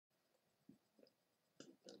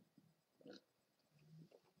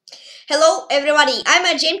Hello everybody, I'm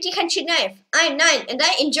Tykhon Cherniaiev. I'm 9 and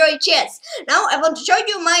I enjoy chess. Now I want to show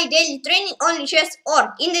you my daily training on chess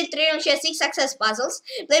or in the training chess 6 success puzzles.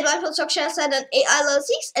 Play live on Chess at AI level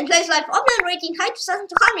 6 and plays live online rating high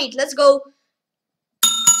 2200. Let's go.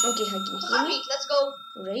 Okay, I can hear me. Let's go.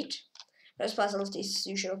 Great. First puzzle is this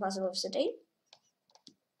usual puzzle of the day.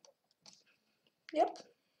 Yep.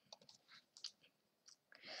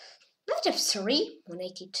 Knight f3,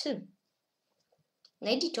 182.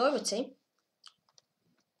 92 I would say.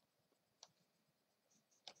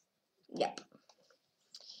 Yep.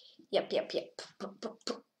 Yep. Yep.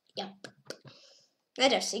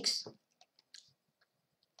 Knight f6.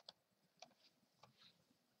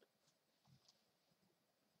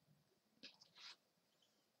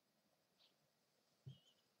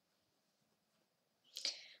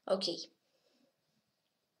 Okay.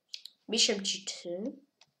 Bishop g2.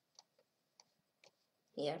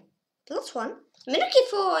 Yeah. +1. I'm looking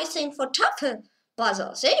for, I think, for tougher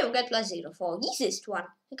puzzles. Hey, you got +0 for easiest one.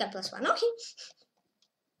 You got +1. Okay.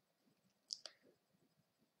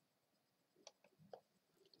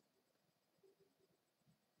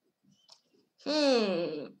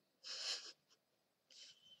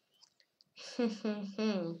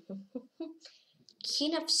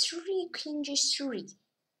 King f3, King g3.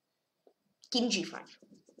 King g5.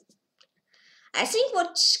 I think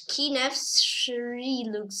what King f3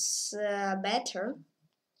 looks better.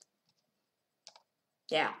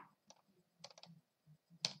 Yeah.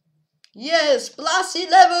 Yes,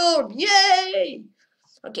 +11! Yay!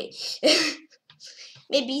 Okay.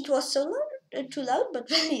 Maybe it was so loud, too loud, but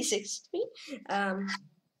very 63.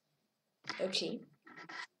 Okay.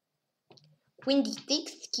 Queen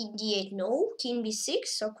d6, king d8, no. King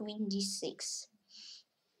b6 or queen d6.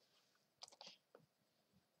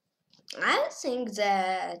 I think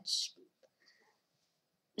that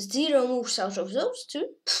 0 moves out of those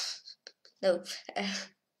two. No. I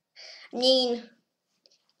mean,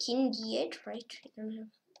 king d8, right?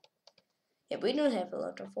 Yeah, we don't have a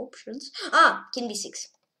lot of options. Ah, king b6.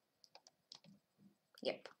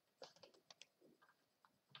 Yep.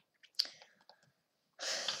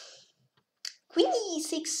 Queen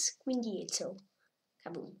d6, queen d8, so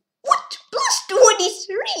kaboom. What?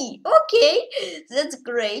 +23! Okay, that's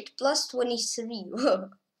great. +23.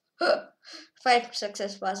 5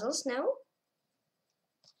 success puzzles now.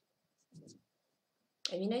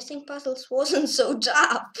 I mean, I think puzzles wasn't so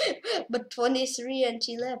tough, but 23 and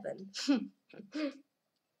 11.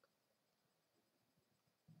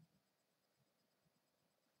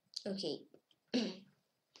 Okay.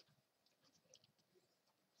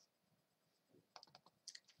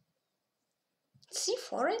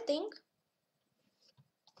 C4, I think.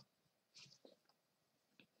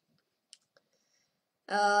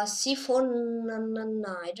 C4,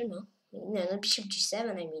 no, I don't know. No, bishop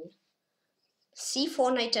g7, I mean.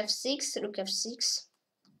 C4, knight f6, rook f6.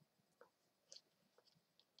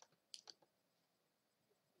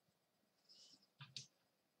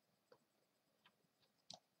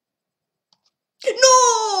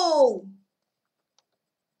 No!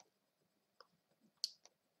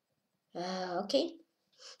 Okay.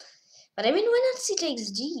 But I mean, why not c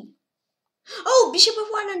takes d? Oh, bishop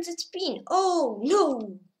f1 and that's spin. Oh,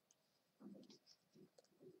 no!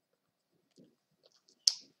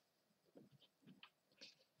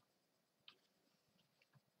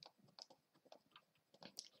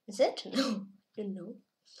 Is it? No, I don't know.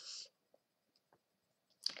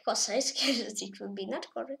 Because I scared that it would be not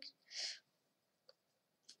correct.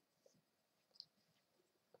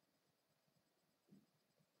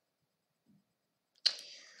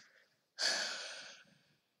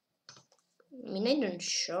 I mean, I'm not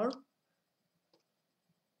sure.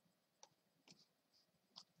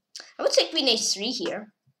 I would say queen h3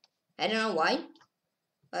 here. I don't know why.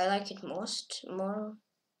 I like it more.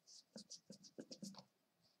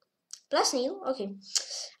 Plus nil, okay.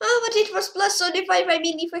 Oh, but it was +25. I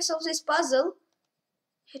mean, if I solve this puzzle,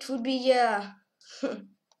 it would be, yeah.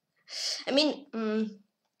 I mean,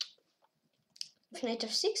 if knight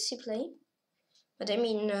f6 you play. But I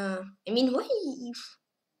mean, why if...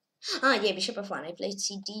 Ah, yeah, bishop f1. I played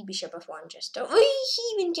cd, bishop f1 just. Oh,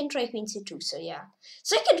 he even can try queen c2, so yeah.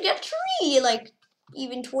 So I could get really, like,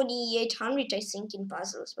 even 2800, I think, in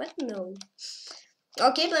puzzles, but no.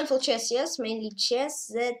 Okay, blindfold chess, yes, mainly chess.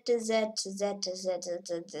 Z. Play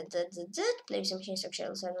some machine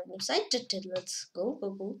shells on the side. Let's go.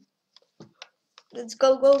 Let's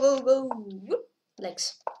go.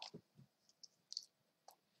 Legs.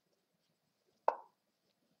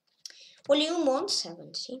 Volume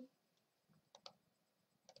 170.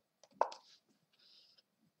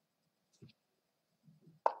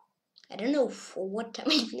 I don't know for what time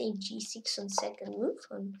I played g6 on second move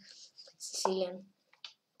on Sicilian.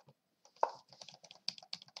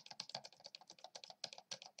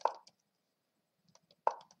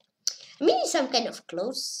 I mean, it's some kind of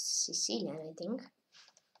close Sicilian, I think.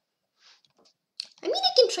 I mean,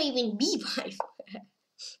 I can try even b5.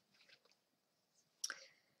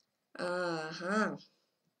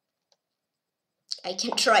 I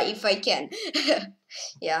can try if I can.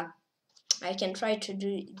 Yeah, I can try to do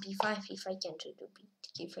b5 if I can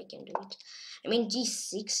do it. I mean,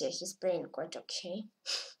 g6, yeah, he's playing quite okay.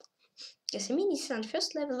 Yes, I mean, he's on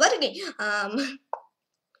first level, but okay.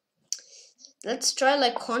 Let's try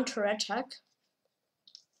like counter attack.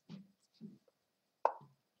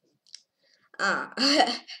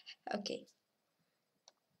 Okay.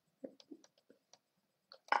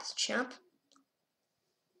 Let's jump.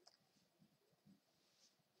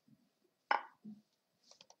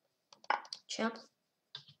 Jump.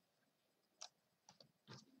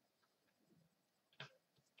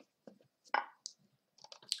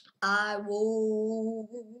 I would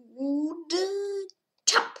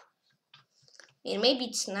chop. And maybe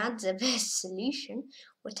it's not the best solution,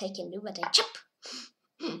 what I can do, but I chop.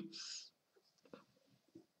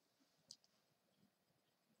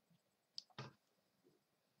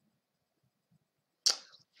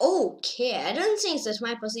 Okay, I don't think that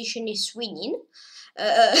my position is winning.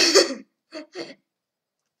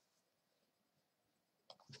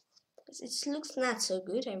 It looks not so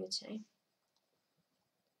good, I would say.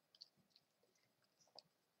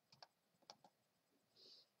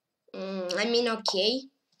 I mean, okay.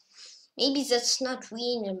 Maybe that's not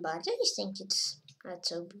winning, but I think it's not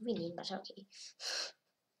so winning, but okay.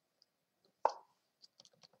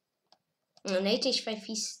 Knight h5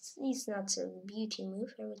 is not a beauty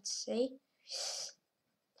move, I would say.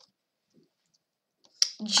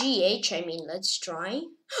 GH, I mean, let's try.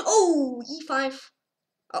 Oh, e5.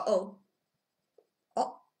 Uh-oh.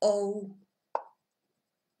 Uh-oh.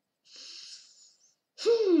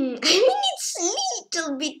 I mean, it's a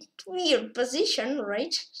little bit weird position,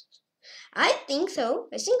 right? I think so.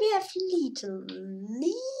 I think we have little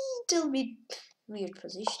bit weird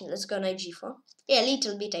position. Let's go knight g4. Yeah,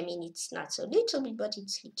 little bit. I mean, it's not so little bit, but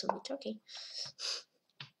it's little bit. Okay.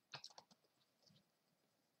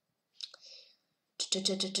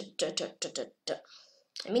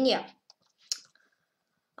 I mean, yeah.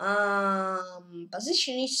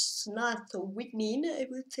 Position is not winning, I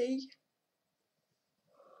would say.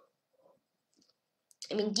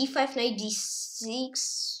 I mean, d5, knight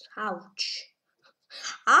d6. Ouch.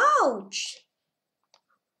 Ouch.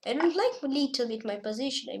 I don't like a little bit my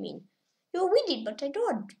position. I mean, you're with it, but I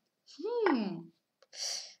don't.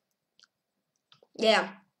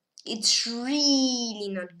 Yeah, it's really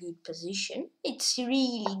not good position. It's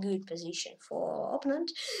really good position for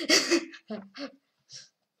opponent.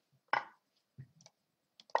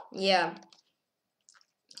 Yeah.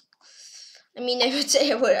 I mean, I won't say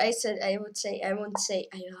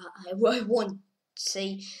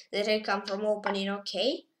that I come from opening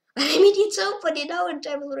okay. I mean, it's opening now and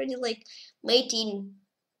I'm already like mating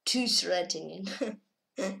too threatening.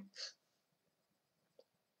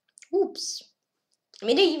 Oops. I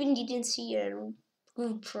mean, I even didn't see a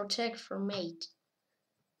good protect from mate.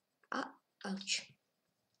 Ouch.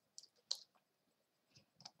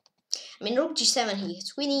 I mean, rook g7 here.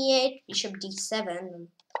 Queen e8, bishop d7.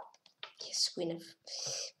 Yes, queen of...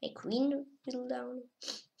 My queen will down.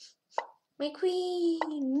 My queen!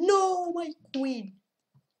 No, my queen!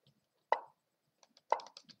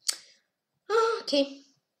 Okay.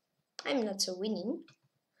 I'm not so winning.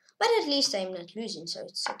 But at least I'm not losing, so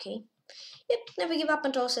it's okay. Yep, never give up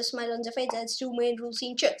and also smile on the face. That's two main rules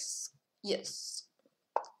in chess. Yes.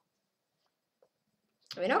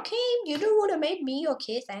 I mean, okay, you don't want to mate me.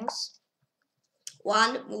 Okay, thanks.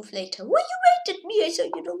 One move later. Why you mated me? I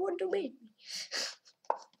said you don't want to mate me.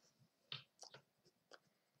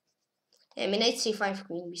 I mean, knight c5,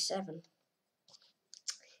 queen b7.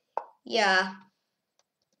 Yeah,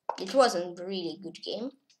 it wasn't a really good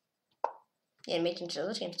game. Yeah, making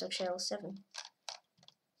sure game stuck shell 7.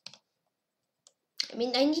 I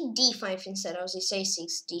mean, I need d5 instead of this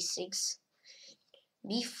a6, d6.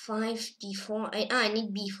 b5, d4. I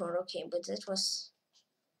need b4, okay, but that was...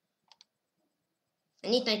 I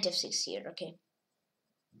need knight f6 here, okay.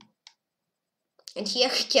 And here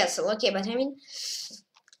castle, okay, but I mean...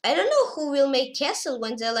 I don't know who will make castle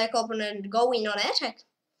when they're like opponent going on attack.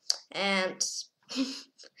 And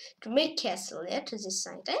to make castle, yeah, to this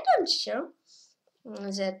side. I don't sure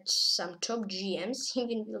that some top GMs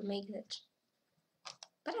even will make that.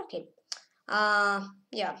 But okay.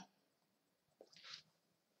 Yeah.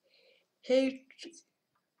 Hey.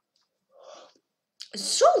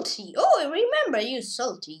 Salty. Oh, I remember you,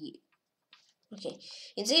 salty. Okay.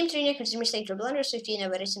 In the game 3 necros the mistake to blunder, 15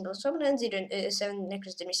 every single swap, and 7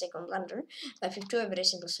 necros the mistake on blunder, 552 every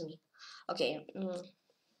single semi. Okay.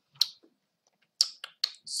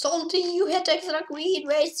 Salty, you had extra queen.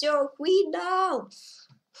 Where's your queen now?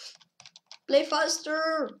 Play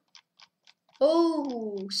faster.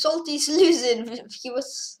 Oh, Salty's losing. He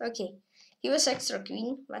was okay. He was extra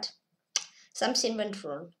queen, but something went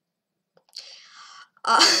wrong.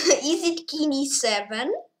 Is it king e7?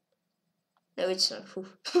 No, it's not.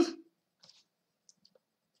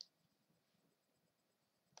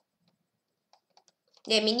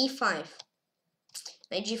 Yeah, I mean e5.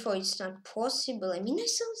 Knight g4, it's not possible. I mean, I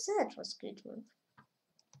saw that was good move,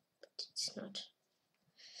 but it's not.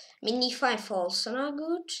 I mean, e5 also not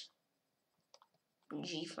good.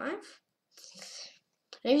 G5.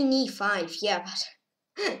 I mean, e5, yeah, but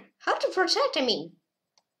how to protect? I mean,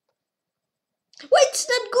 well, it's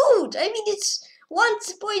not good. I mean, it's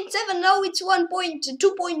 1.7, now it's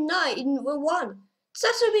 1.2.9 in 1. It's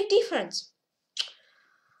not a big difference.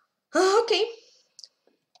 Okay.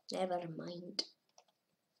 Never mind.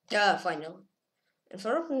 Final. And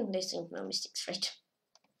for opening, they think no mistakes, right?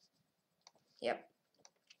 Yep.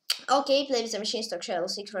 Okay, play with the machine stock shell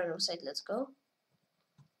 6 random side, let's go.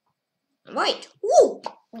 Right. Woo!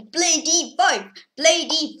 Play d5! Play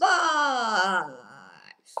d5!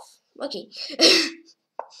 Okay.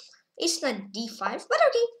 It's not d5, but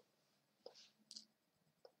okay.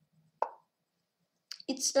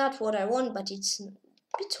 It's not what I want, but it's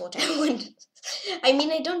what I want. I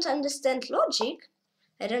mean, I don't understand logic.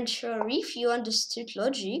 I don't sure if you understood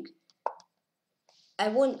logic. I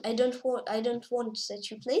don't want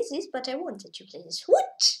that you play this, but I want that you play this.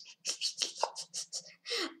 What?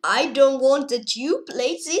 I don't want that you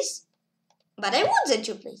play this, but I want that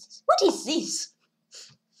you play this. What is this?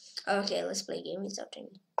 Okay, let's play a game without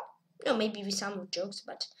any. No, maybe with some jokes,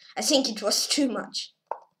 but I think it was too much.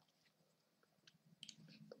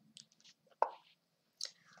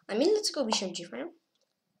 I mean, let's go bishop g5.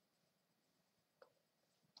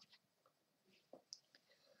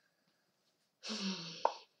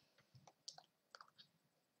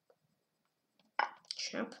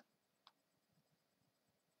 Champ.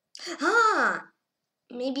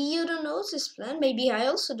 Maybe you don't know this plan. Maybe I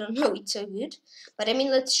also don't know it so good. But I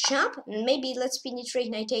mean, let's champ and maybe let's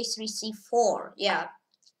penetrate knight a3 c4. Yeah.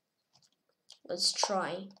 Let's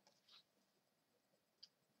try.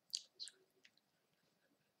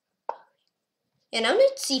 Yeah, now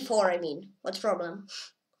knight c4. I mean, what's problem?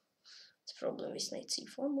 What's the problem with knight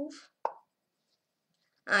c4 move?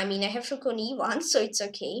 I mean, I have rook on e1, so it's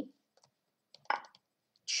okay.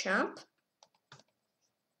 Champ.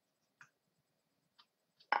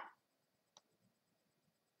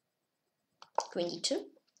 Queen d2.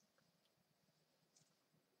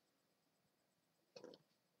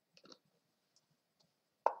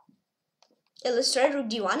 Yeah, let's try rook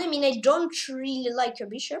d1. I mean, I don't really like your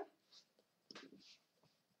bishop.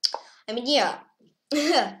 I mean, yeah.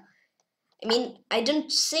 I mean, I don't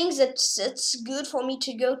think that that's good for me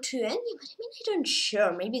to go to any, but I mean, I don't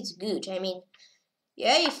sure. Maybe it's good. I mean,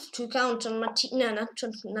 yeah, if to count on material, no,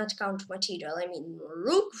 not count material. I mean,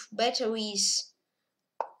 rook better with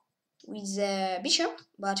bishop,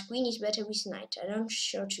 but queen is better with knight. I don't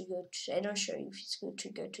sure to go. I don't sure if it's good to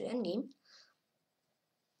go to endgame.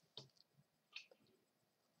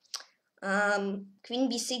 Queen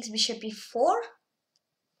b6, bishop e4.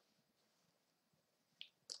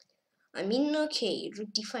 I mean, okay, rook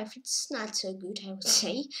d5, it's not so good, I would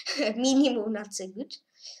say. Minimum, not so good.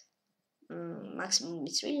 Maximum,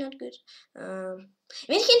 it's really not good. I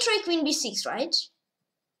mean, you can try queen b6, right?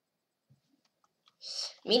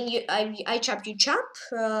 I mean, I chop, you chop.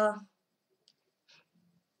 I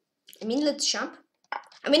mean, let's chop.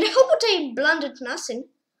 I mean, I hope that I blundered nothing.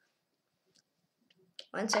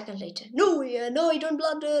 1 second later. No, yeah, no, I don't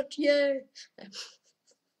blunder. Yeah.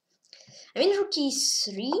 I mean, rook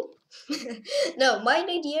e3. No, my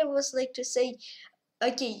idea was like to say,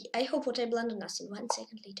 okay, I hope what I blundered nothing. 1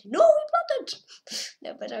 second later. No, we blundered.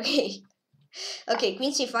 No, but okay. Okay,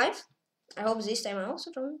 queen c5. I hope this time I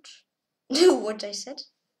also don't do what I said.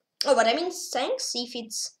 Oh, but I mean, thanks if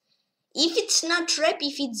it's not trap,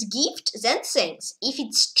 if it's gift, then thanks. If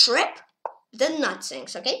it's trap, then not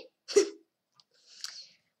thanks, okay?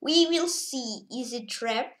 We will see, is it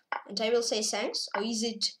trap, and I will say thanks, or is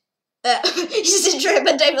it is it trap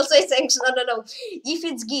and I will say thanks? No. If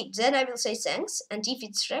it's gift, then I will say thanks, and if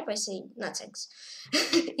it's trap, I say not thanks.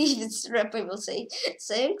 If it's trap, I will say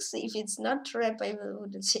thanks. If it's not trap, I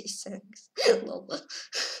wouldn't say thanks.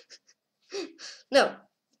 No.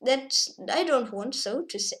 That I don't want to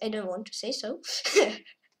say so.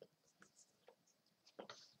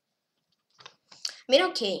 I mean,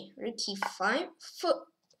 okay, rook e5,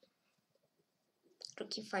 rook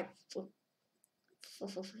e5,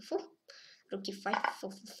 rook e5,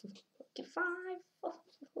 rook e5,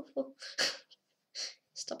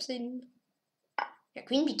 stops in. Yeah,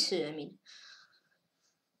 queen b2. I mean,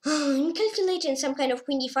 I'm calculating some kind of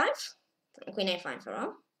queen d5, queen a5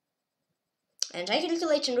 around, and I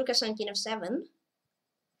calculating rook f7, king f7,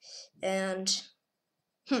 and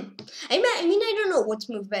I mean, I don't know what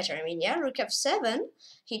move better. I mean, yeah, rook f7,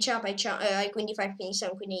 he chop, I queen d5, queen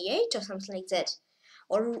e7, queen e8, or something like that.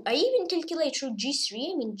 Or I even calculate rook g3,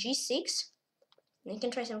 I mean g6. I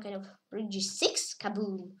can try some kind of rook g6,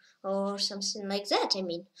 kaboom, or something like that, I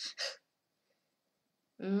mean.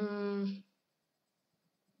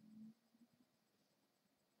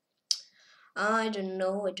 I don't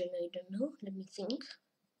know, let me think.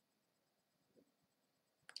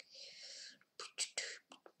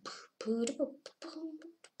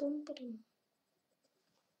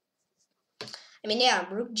 I mean, yeah,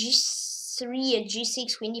 rook g3 and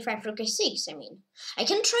g6, queen d5, rook a6. I mean, I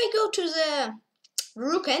can try go to the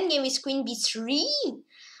rook endgame with queen b3,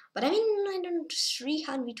 but I mean, I don't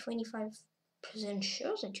 325%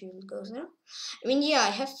 sure that you will go there. I mean, yeah, I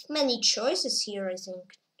have many choices here, I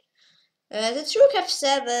think. That's rook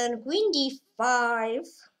f7, queen d5,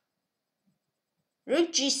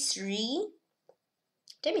 rook g3.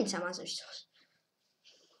 That means some other stuff.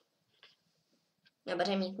 Yeah, but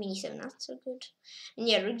I mean, queen e7 not so good. And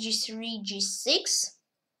yeah, rook g3, g6.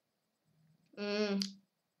 I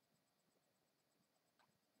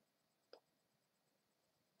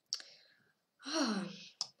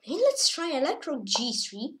mean, let's try. I like rook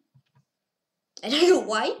g3. I don't know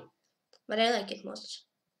why, but I like it most.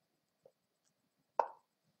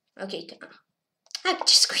 Okay, I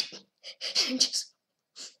just queen. Just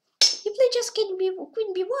you play just queen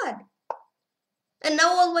b1, and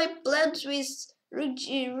now all my plans with rook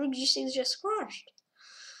g6 just crashed.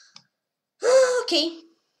 Okay,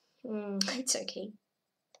 it's okay.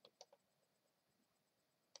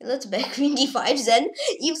 Let's back queen d5 then.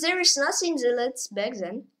 If there is nothing, then let's back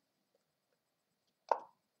then.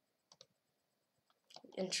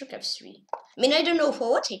 And rook f3. I mean, I don't know for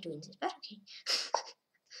what I'm doing this, but okay.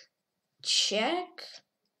 Check.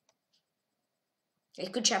 I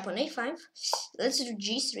could chop on a5. Let's do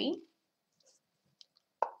g3.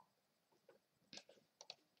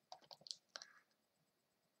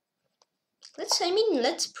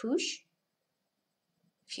 Let's push.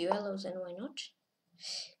 Few yellows, and why not?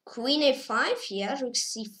 Queen a5, yeah, rook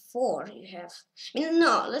c4 you have. I mean,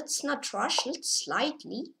 no, let's not rush, let's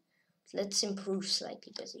improve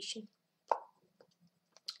slightly position.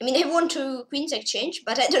 I mean, I want to queens exchange,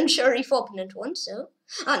 but I don't sure if opponent wants, so.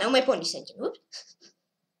 Ah, now my pawn is thinking, oops.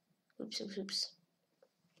 Oops.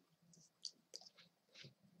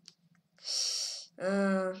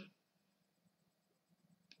 I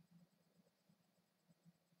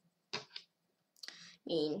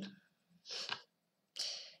mean,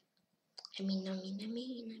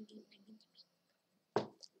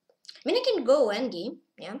 I can go endgame,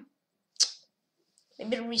 yeah.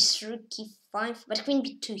 Maybe with rook e5, but queen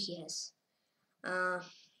b2 he has. I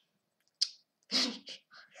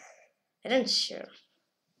don't sure.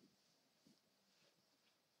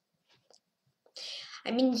 I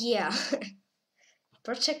mean, yeah.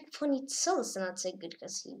 Protect pawn itself is not so good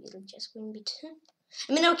because he will just queen b2.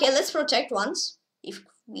 I mean, okay, let's protect once. If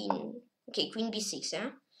queen, okay, queen b6, yeah.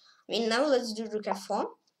 I mean, now let's do rook f4.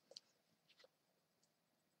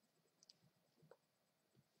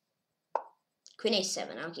 Queen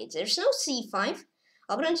a7. Okay, there's no c5.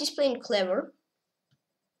 Opponent is playing clever.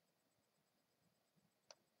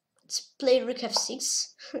 Let's play rook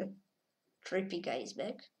f6. Trippy guy is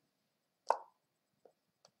back.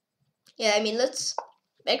 Yeah, I mean, let's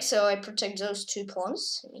back so I protect those two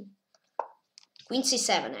pawns. I mean, queen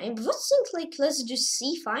c7. I would think like let's do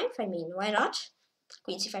c5. I mean, why not?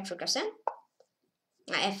 Queen c5, rook f7.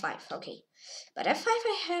 f5. Okay, but f5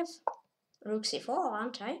 I have rook c4,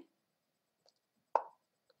 aren't I?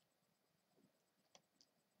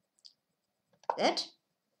 That.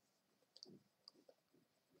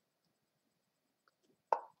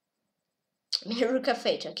 I mean, rook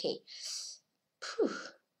f8. Okay. Phew.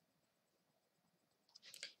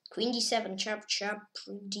 Queen d7, chop,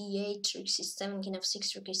 rook d8, rook c7, king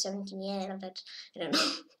f6, rook a7, king yeah, that I don't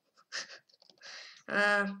know.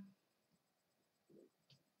 I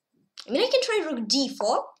mean, I can try rook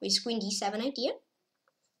d4 with queen d7 idea.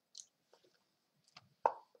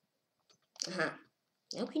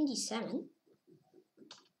 Now queen d7.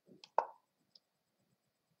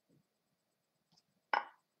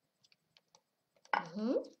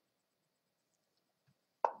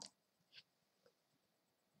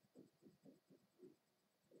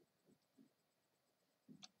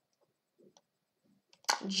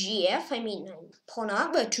 GF, I mean, I'm pawn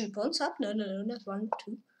up, 2 pawns up. No, not 1,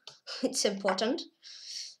 2. It's important.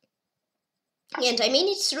 And I mean,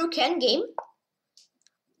 it's rook endgame.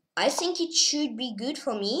 I think it should be good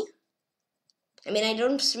for me. I mean, I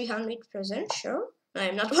don't 300% sure. No,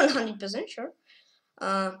 I'm not 100% sure.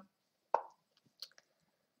 I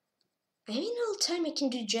mean, all the time I can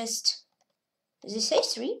do just this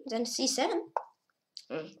a3, then c7.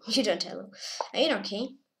 You don't tell. I mean,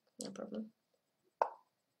 okay, no problem.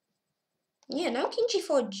 Yeah, now king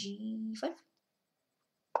g4, g5.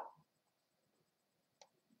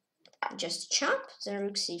 Just chop, then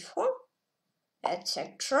rook c4,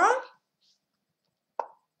 etc.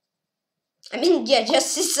 I mean, yeah,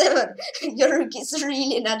 just c7. Your rook is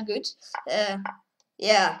really not good.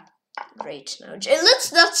 Yeah, great. Now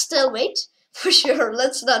let's not stalemate for sure.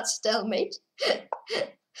 Let's not stalemate.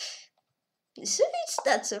 So it's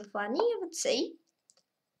not so funny, I would say.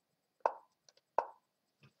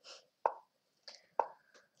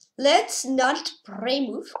 Let's not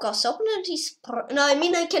pre-move, because opponent is no, I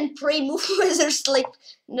mean I can pre-move when there's like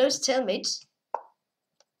no stalemate.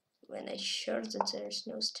 When I'm sure that there's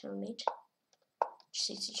no stalemate.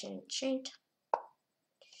 Chain.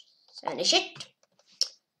 And a shit.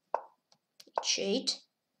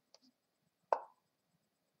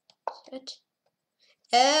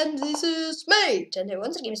 And this is mate. And I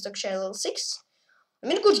won the game stock shell 6. I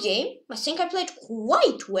mean, a good game. I think I played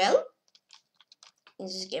quite well in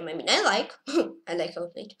this game. I mean, I like how I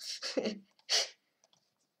played.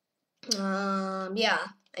 Yeah.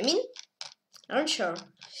 I mean, I'm not sure.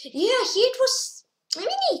 Yeah, here it was. I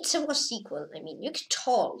mean, it was equal. I mean, you could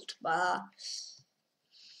hold, but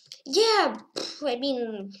yeah. I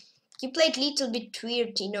mean, you played a little bit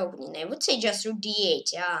weird in opening. I would say just rook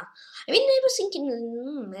d8. Yeah. I mean, I was thinking,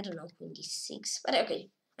 I don't know, queen d6, but okay.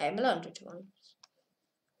 I belong to one.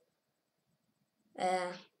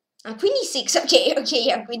 Queen e6. Okay,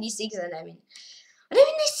 yeah, queen e6. And I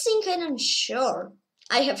think I'm not sure.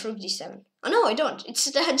 I have rook d7. Oh no, I don't. It's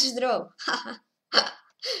a draw.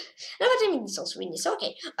 No, but I mean, it's also winning. So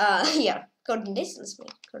okay. Yeah, coordinates. Let's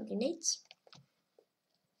make coordinates.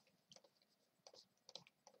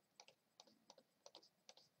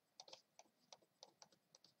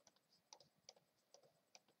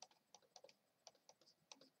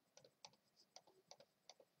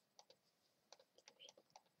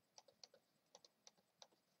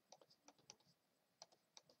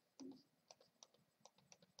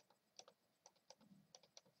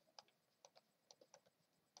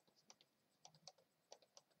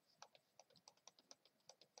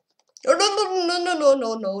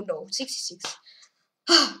 Oh, no. 66.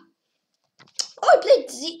 Oh, I played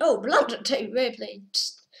blunder. I played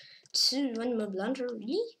 1 more blunder.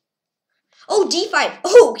 Really? Oh, d5.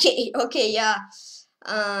 Oh, okay, yeah.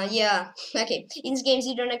 Yeah. Okay. In this game,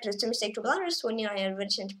 0 necklace to mistake to blunders. 29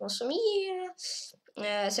 average was for me.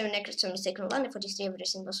 7 necklace to mistake to blunder. 43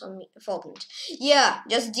 everything was on me. Fault. Yeah,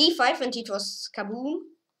 just d5 and it was kaboom.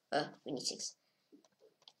 We need 6.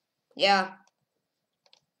 Yeah.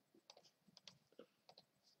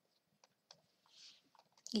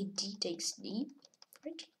 D takes D,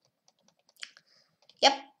 right?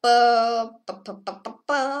 Yep.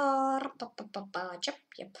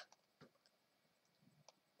 Yep.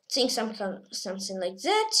 Think something like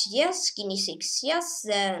that. Yes. King e6. Yes.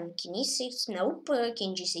 Then king e6. Nope.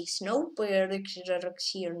 King g6. Nope. Rook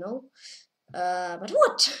here. No. But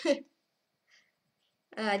what?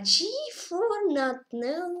 G4. Not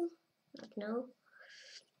no. Not no.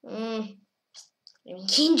 I mean,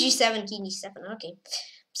 king g7. King e7. Okay.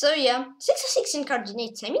 So yeah, 6 in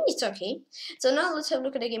coordinates. I mean, it's okay. So now let's have a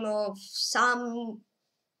look at a game of some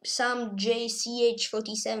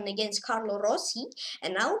JCH47 against Carlo Rossi.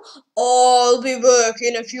 And now I'll be back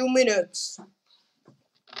in a few minutes.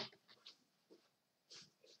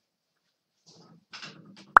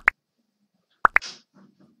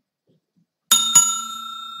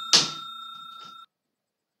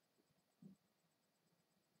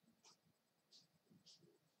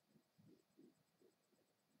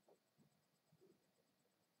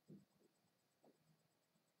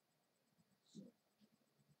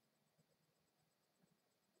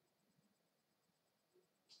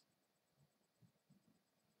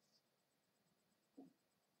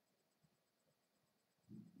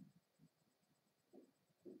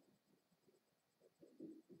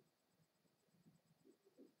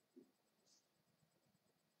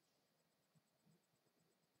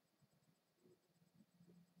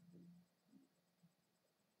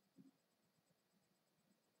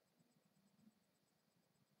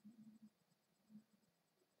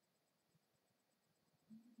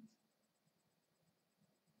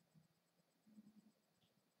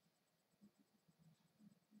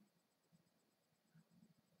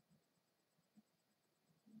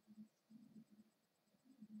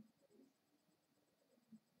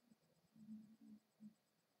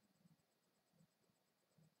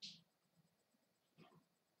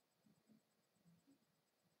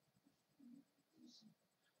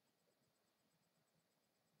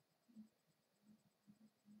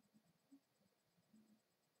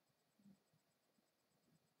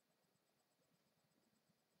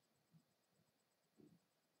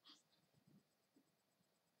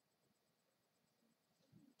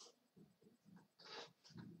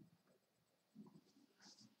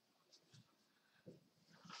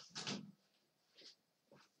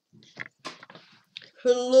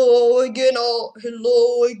 Hello again,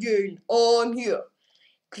 hello again, I'm here.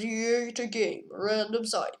 Create a game, random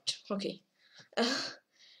site. Okay.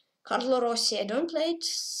 Karlsruhe, I don't play it.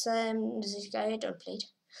 This guy, I don't play it.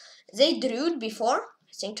 They drew it before,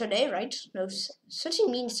 I think today, right? No, 13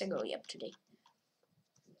 minutes ago, yep, today.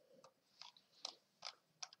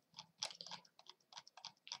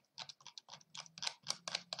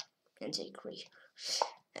 And they agree.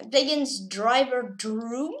 And play against Driver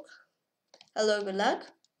Droom. Hello, good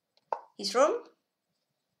luck. He's from?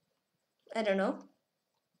 I don't know.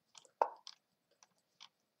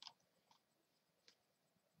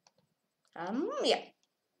 Yeah.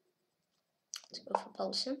 Let's go for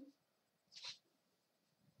Paulson.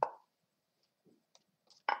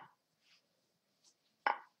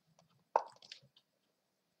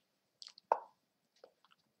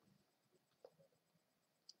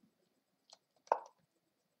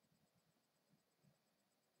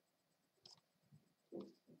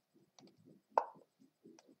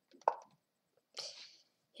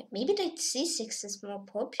 Yeah, maybe that C6 is more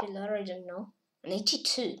popular, I don't know.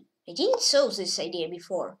 82. I didn't saw this idea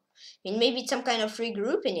before. I mean, maybe it's some kind of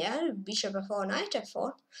regrouping, yeah? Bishop f4, knight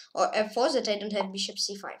f4. Or f4 that I don't have bishop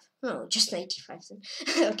c5. No, just 95 then.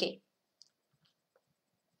 Okay.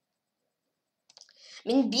 I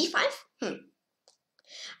mean, b5?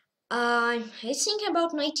 I think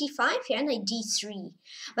about 95, yeah, knight d3.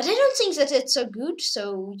 But I don't think that it's so good,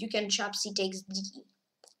 so you can chop c takes d.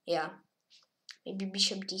 Yeah. Maybe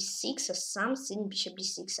bishop d6 or something, bishop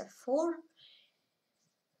d6 f4.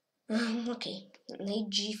 Okay, knight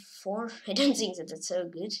g4. I don't think that it's so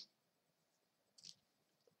good.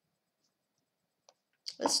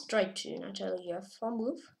 Let's try to Antalya f4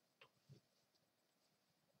 move.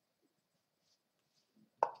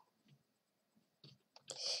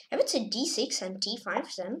 I would say d6 and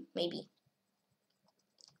d5 then, maybe.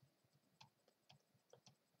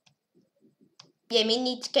 Yeah, I mean,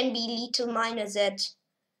 it can be little minor that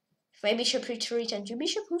if my bishop retreat and your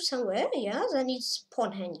bishop moves somewhere, yeah, then it's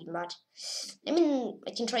pawn handling, but I mean,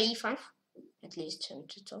 I can try e5, at least,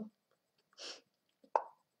 and it's all.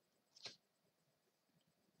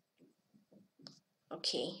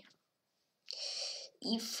 Okay.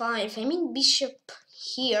 e5, I mean, bishop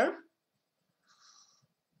here.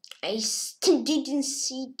 I still didn't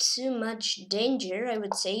see too much danger, I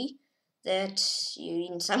would say, that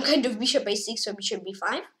you're in some kind of bishop a6 or bishop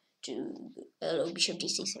b5 to bishop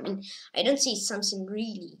d6. I mean, I don't see something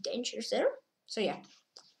really dangerous there. So yeah.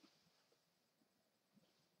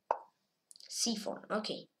 c4,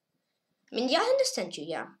 okay. I mean, yeah, I understand you,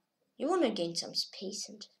 yeah. You want to gain some space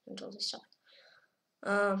and all this stuff.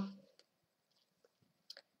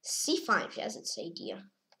 c5, yes, it's the idea.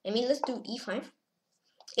 I mean, let's do e5.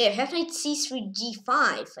 Yeah, I have knight c3,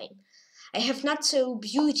 d5. I have not so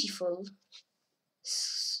beautiful.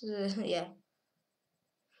 Yeah.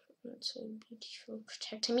 Not so beautiful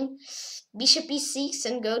protect. I mean, bishop e6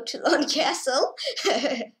 and go to long castle.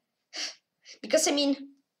 Because I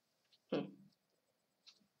mean,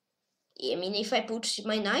 if I put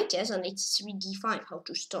my knight, yes, and it's 3d5, how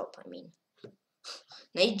to stop? I mean,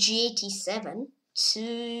 knight g8 e7,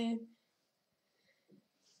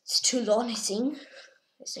 it's too long, I think.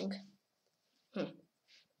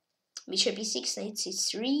 Bishop e6, knight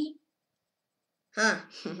c3. Huh.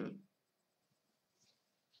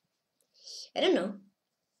 I don't know.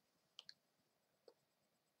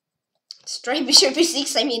 Let's try bishop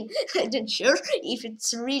e6. I mean, I'm not sure if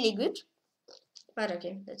it's really good. But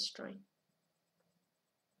okay, let's try.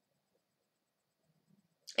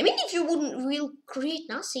 I mean, if you will create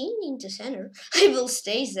nothing in the center, I will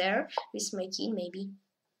stay there with my king, maybe.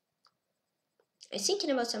 I'm thinking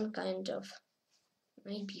about some kind of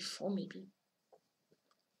knight b4, maybe.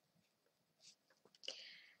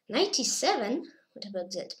 97? What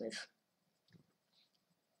about that move?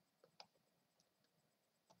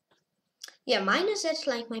 Yeah, minus that,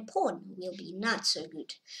 like my pawn will be not so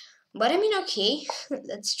good. But I mean, okay,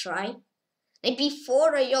 let's try. Knight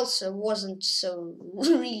b4, I also wasn't so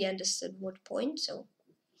really understood what point, so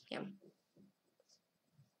yeah.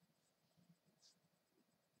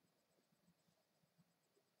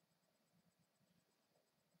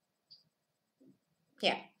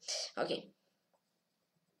 Yeah, okay.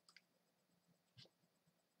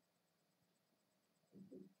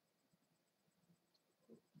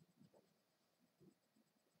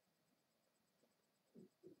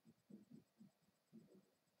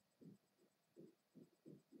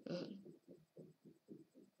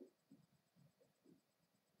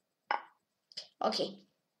 Okay.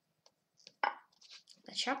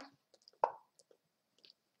 Let's shop.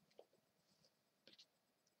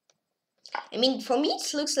 I mean, for me,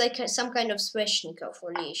 it looks like some kind of Sveshnikov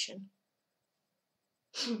variation.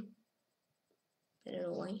 I don't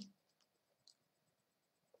know why.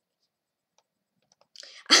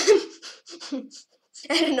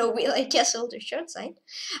 I don't know, will I castle the short side?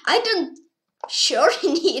 I don't sure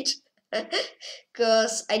need,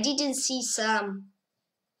 because I didn't see some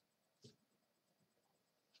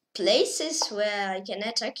places where I can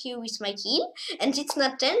attack you with my king, and it's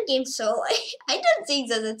not 10 games, so I don't think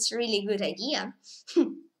that that's really a good idea.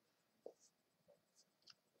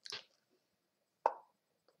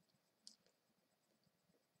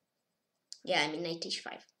 Yeah, I mean knight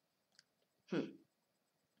h5.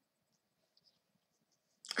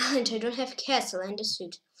 And I don't have castle, I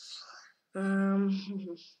understood. I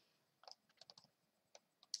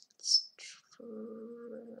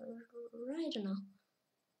don't know.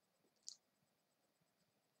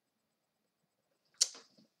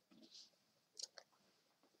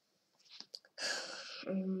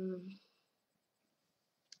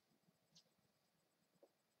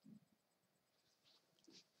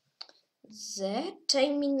 That, I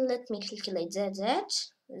mean, let me calculate that,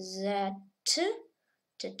 T2.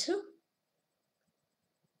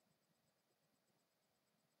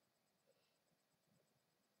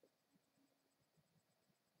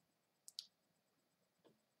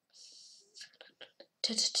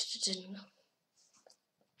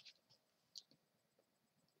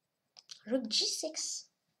 Rook g6.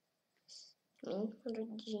 I mean, rook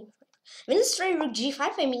g5. I mean, let's try rook g5.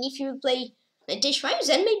 I mean, if you play knight h5,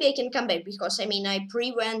 then maybe I can come back, because I mean, I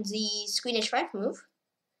pre-went the queen h5 move.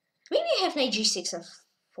 Maybe I have knight g6 of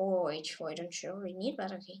 4 h4. I don't sure we need,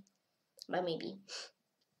 but okay. But maybe.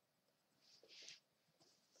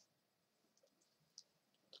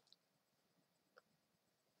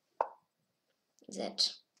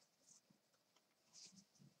 That.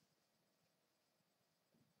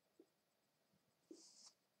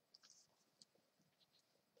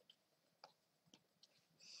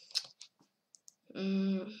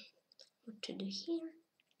 What to do here?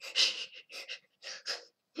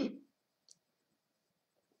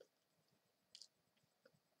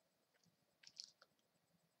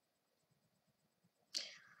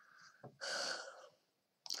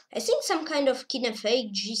 I think some kind of king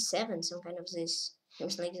f8, g7, some kind of this.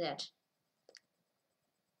 Things like that.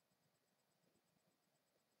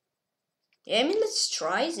 Yeah, I mean, let's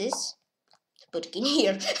try this. Put king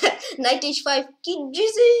here. Knight h5, king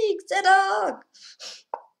g6, attack!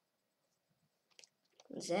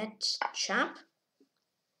 That chap.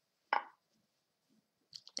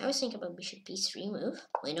 I was thinking about bishop p3 move.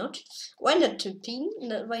 Why not? Why not to pin?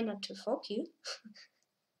 No, why not to fork you?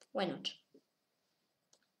 Why not?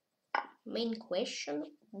 Main question,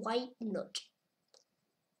 why not?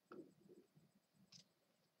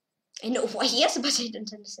 I know why yes, but I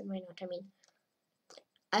don't understand why not. I mean,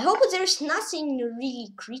 I hope there's nothing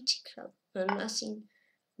really critical, nothing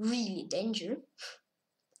really danger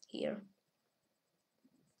here.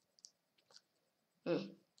 A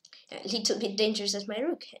little bit dangerous as my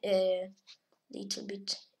rook. Little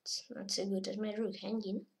bit, it's not so good as my rook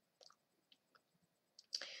hanging.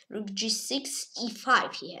 Rook g6,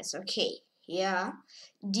 e5 he has, okay. Yeah,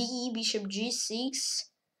 d, bishop g6,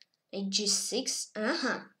 g6,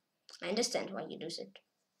 I understand why you do it.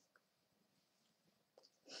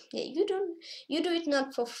 Yeah, you do it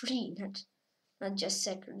not for free, not just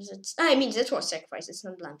sacrifice. I mean, that was sacrifice, it's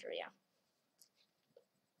not blunder, yeah.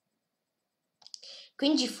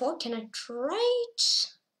 Queen g4, can I try it?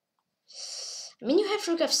 I mean, you have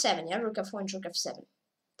rook f7, yeah, rook f1, rook f7.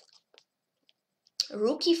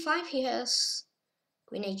 Rook e5, he has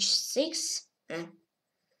queen h6. I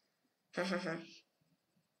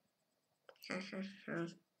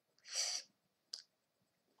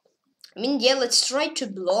mean, yeah, let's try to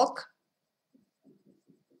block.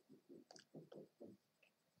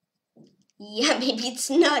 Yeah, maybe it's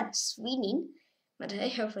not winning, but I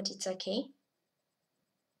hope that it's okay.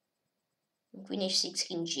 Queen h6,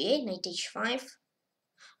 king g8, knight h5.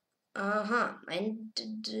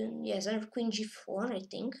 And yes, I have queen g4, I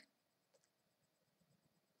think.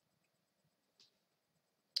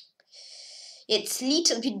 It's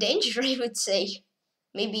little bit dangerous, I would say.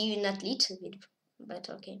 Maybe not little bit, but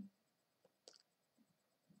okay.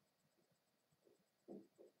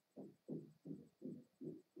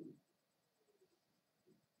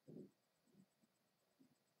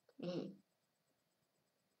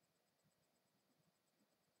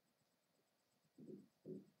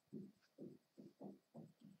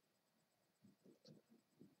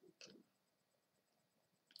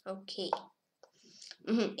 Okay.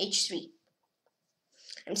 H3.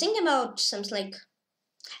 I'm thinking about something like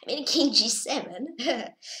I mean, king g7.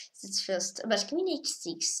 It's first, but queen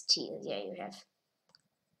h6 still. Yeah, you have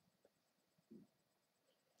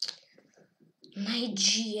knight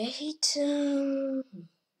g8.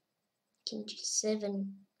 King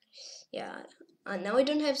g7. Yeah, and now I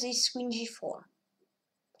don't have this queen g4.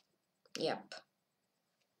 Yep.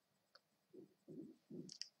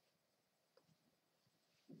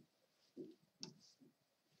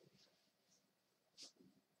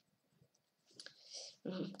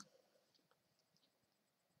 Mm.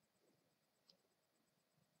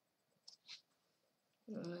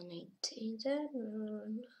 I take that.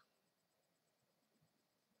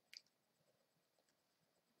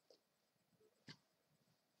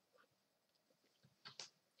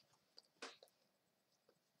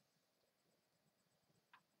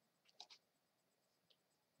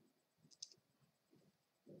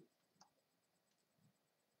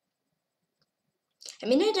 I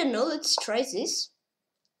mean, I don't know. Let's try this.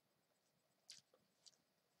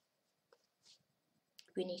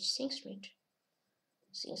 Queen h6, right?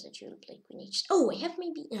 Seems that you'll play queen h. Oh, I have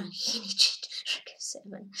maybe queen h8. Rook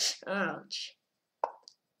f7. Ouch.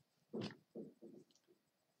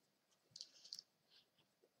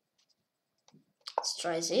 Let's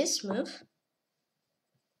try this move.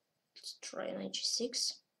 Let's try knight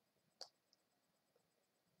g6.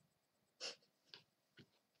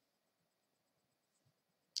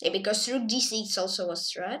 Yeah, because rook d6 also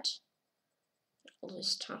was threat. All this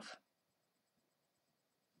stuff.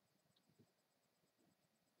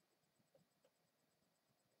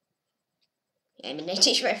 Yeah, I mean, knight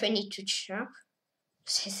h5 I need to chop.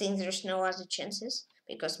 I think there's no other chances.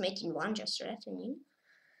 Because mate in 1 just threatening.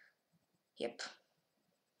 Yep.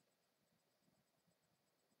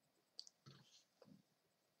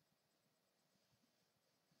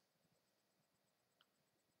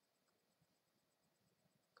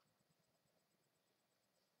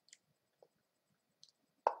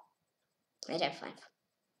 Knight f5.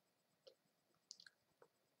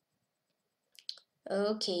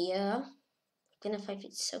 Okay, yeah. Queen f5,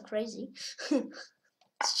 it's so crazy.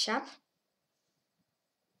 Let's chop.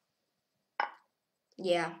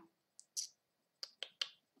 Yeah.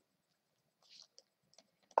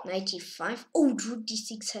 Knight e5. Oh, rook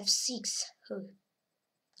d6 f6. Oh.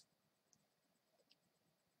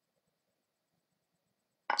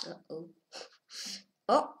 Uh-oh.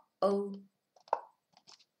 Uh-oh.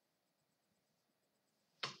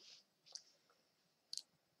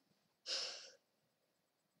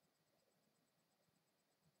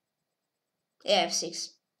 Yeah, f6.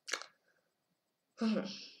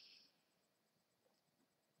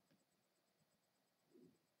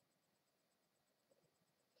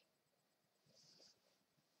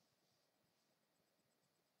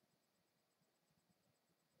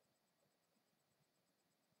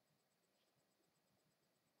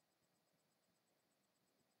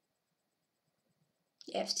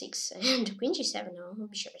 f6 and queen g7. No, I'll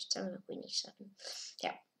be sure it's telling me queen e7.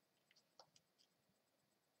 Yeah.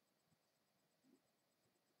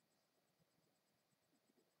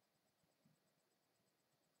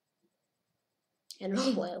 And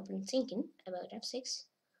while I've been thinking about f6.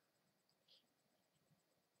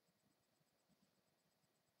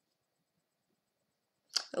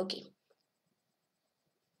 Okay.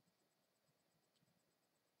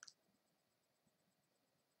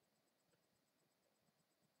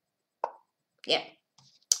 Yeah.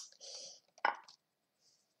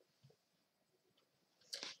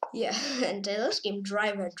 Yeah, and Taylor's game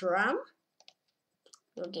driver drum.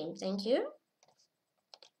 Your game, thank you.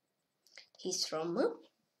 He's from,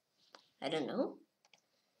 I don't know.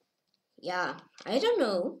 Yeah, I don't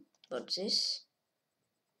know about this.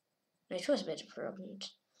 It was better problem.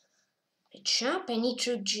 Chop, I need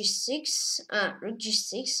rook g6. Rook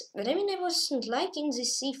g6. But I mean, I wasn't liking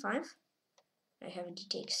this c5. I have d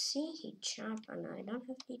takes c, he chop, and I don't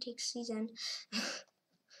have d takes c then.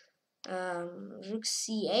 Rook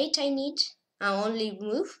c8 I need. I only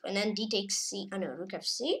move, and then d takes c. Oh no, rook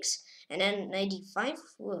f6, and then knight d5.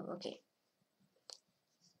 Whoa, okay.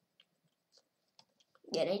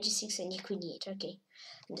 Yeah, knight g6 and queen e8. Okay,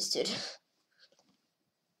 understood.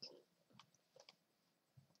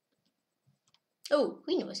 Oh,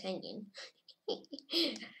 queen was hanging.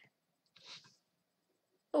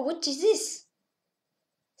 Oh, what is this?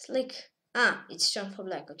 It's like, it's John for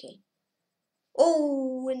black, okay.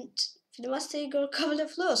 Oh, and the master got a couple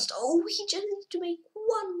of lost. Oh, he just needs to make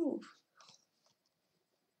one move.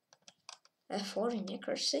 F4 in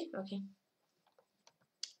accuracy, okay.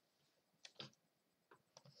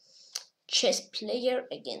 Chess player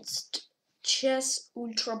against chess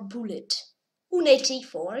ultra bullet. Oh, knight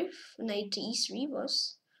e4, if knight e3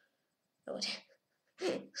 was. Oh,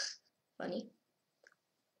 Funny.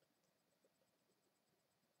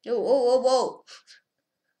 Oh, whoa, whoa, whoa.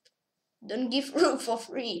 Don't give room for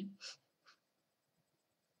free.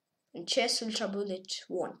 And chess ultra bullet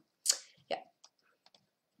 1. Yeah.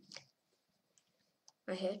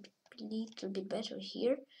 I had a little bit better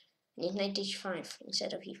here. I need knight h5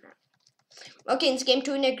 instead of e5. Okay, in this game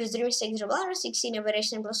 2 necros the mistake is blunder, 16 a very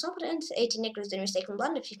simple opponent, 18 necros the mistake from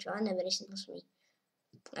blunder, 51 a very simple for me.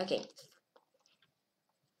 Okay.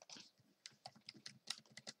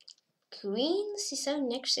 Queen c7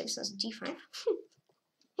 next versus d5.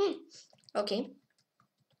 Okay.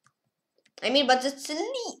 I mean, but that's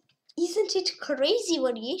isn't it crazy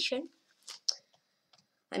variation?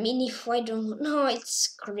 I mean, if I don't know,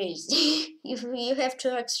 it's crazy. If you have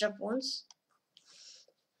 2 extra pawns.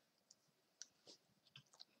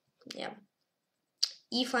 Yeah.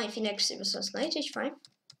 e5 in x versus knight h5.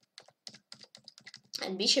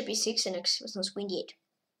 And bishop e6 in x versus queen d8.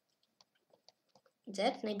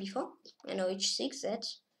 That, knight b4. I know h6, that.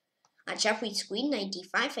 I chop with queen, knight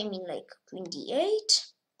d5, I mean like queen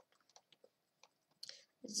d8.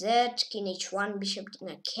 That, king h1, bishop in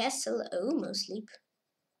a castle, almost sleep.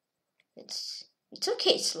 It's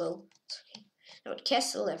okay, slow. It's okay. Now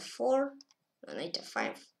castle f4, knight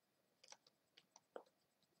f5.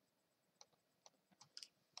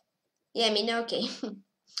 Yeah, I mean, okay.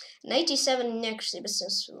 97 next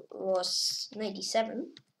business was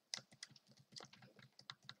 97.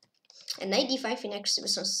 And 95 in next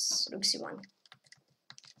business rook c1.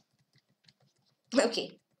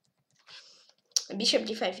 Okay. Bishop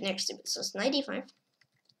d5 next business 95.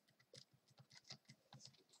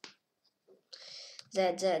 Z.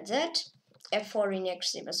 F4 in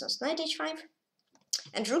next business knight h5.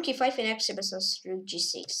 And rook e5 in next business rook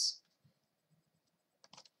g6.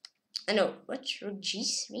 No, what? Rook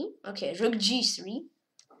g3? Okay, rook g3.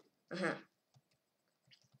 But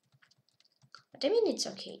I mean, it's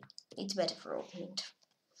okay. It's better for opponent.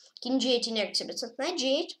 King g8 in next business knight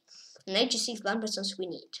g8. Knight g6 1 business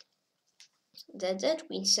queen 8. Z,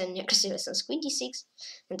 queen c7 next business queen d6.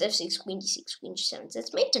 And f6, queen d6, queen g7.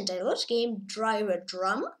 That's mate and I lost game. Driver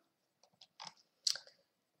drum.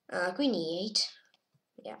 Queen e8.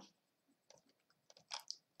 Yeah.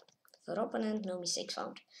 For opponent, no mistake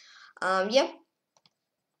found. Yeah.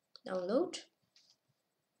 Download.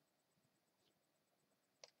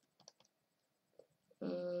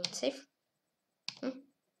 Save.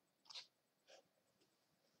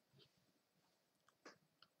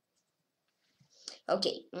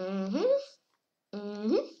 Okay.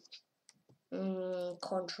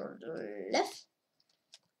 Control left.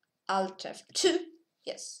 Alt F2.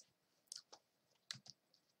 Yes.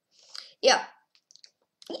 Yeah.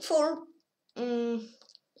 E4. E4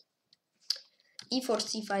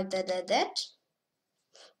 C5 that.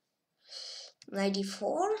 Knight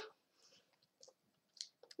D4.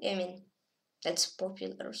 Yeah, I mean that's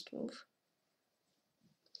popularest move.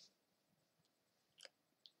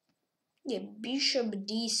 Yeah, bishop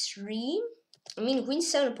D3. I mean queen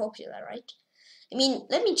 7 popular, right? I mean,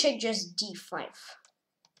 let me check just D5.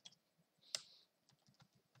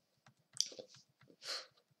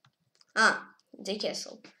 The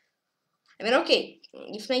castle. I mean, okay,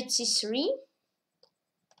 if knight C3,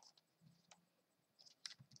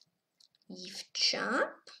 if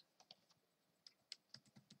chop,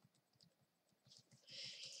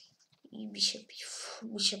 bishop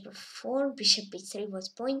e4, bishop f4, bishop e3 was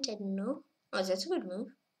pointed, no? Oh, that's a good move.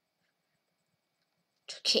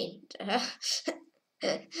 Okay, that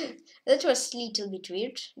was a little bit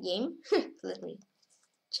weird game. Let me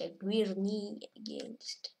check. Guerni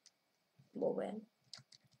against Bowen.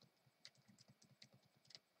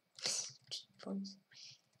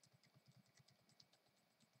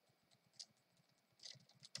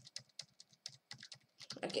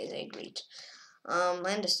 Okay, they agreed. I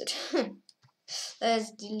understood.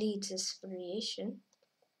 Let's delete this variation.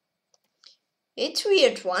 It's a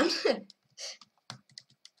weird one.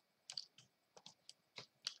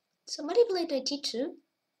 Somebody played knight e2.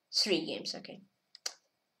 3 games, okay.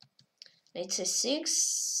 Knight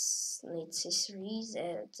c6, knight c3, z.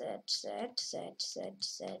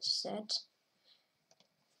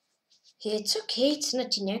 Yeah, it's okay, it's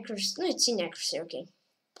not in accuracy. No, it's in accuracy, okay.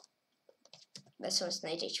 This one's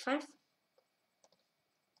knight h5.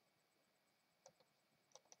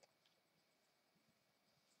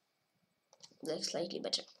 Looks slightly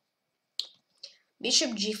better.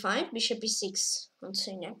 Bishop g5, bishop e6.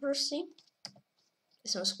 Also in accuracy.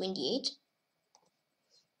 This one's queen d8.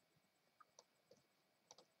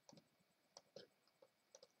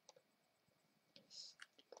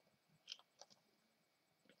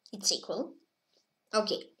 It's equal.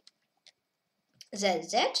 Okay.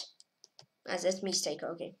 ZZ. Ah, that's mistake,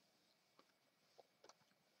 okay.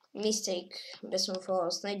 Mistake. Best move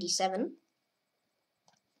was 97.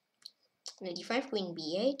 95, queen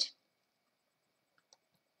b8.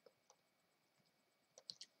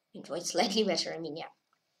 It was slightly better, I mean, yeah.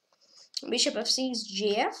 Bishop f6,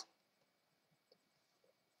 gf.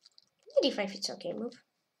 85, it's okay move.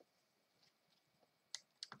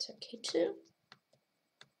 It's okay too.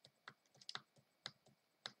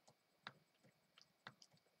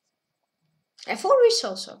 F4 is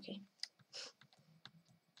also okay.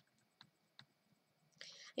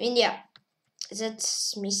 I mean, yeah,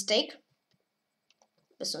 that's mistake.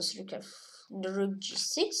 Best was rook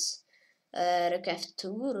g6. Rook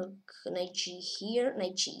f2, rook knight g here,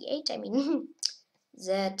 knight g8, I mean.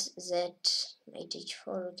 Knight h4,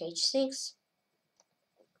 rook h6.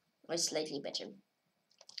 Or slightly better.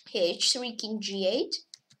 Here, h3, king g8.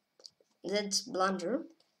 That's blunder.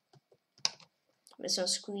 This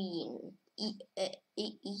one's queen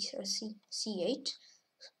c8.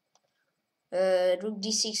 Rook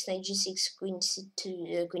d6, knight g6, queen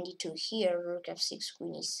c2, queen d2 here, rook f6,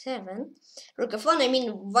 queen e7. Rook f1, I mean,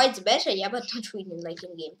 white's better, yeah, but not winning like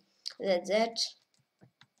in game. That's that.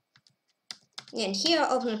 And here,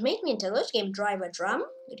 opponent made me into late game, driver drum.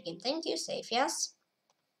 Good game, thank you, safe, yes.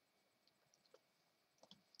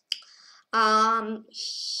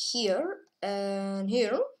 Here and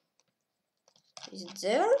here. Is it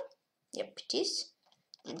there? Yep, it is.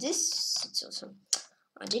 This, it's also.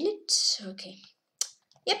 I delete. Okay.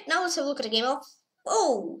 Yep, now let's have a look at the game of.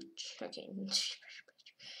 Oh, okay.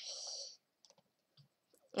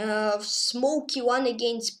 Smoky one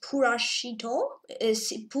against Purasito.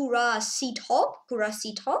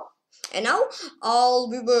 Purasito. And now I'll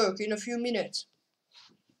be back in a few minutes.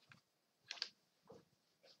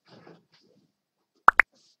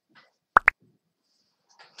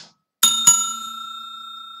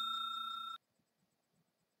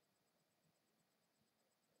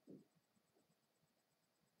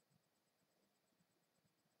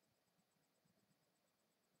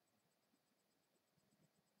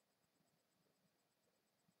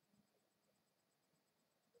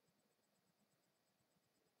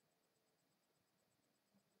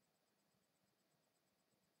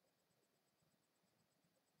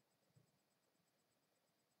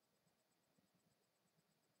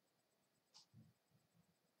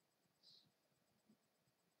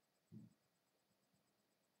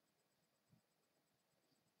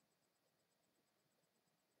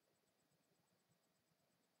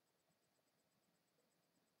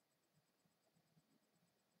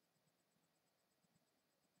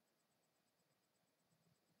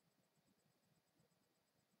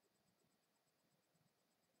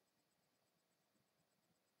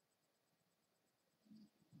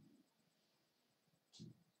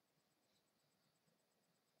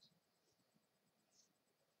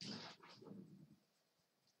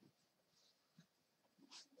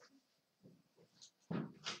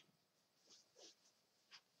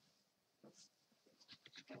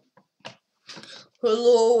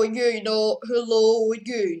 Hello again, I'm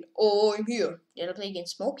here. Did I play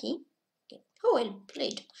against Smokey? Oh, I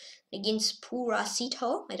played against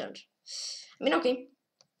Purasito. I don't. I mean, okay.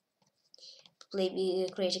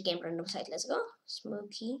 Create a game random site. Let's go.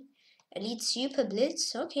 Smokey. Elite Super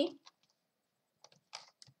Blitz. Okay.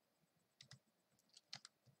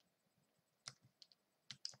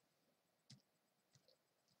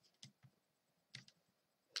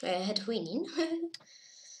 I had winning.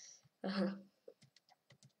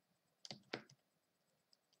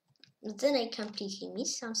 But then I completely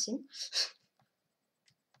missed something.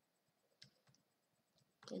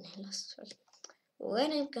 Then I lost. Okay.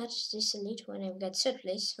 When I've got this elite, when I've got third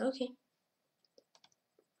place. Okay.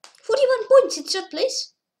 41 points in third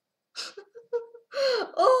place.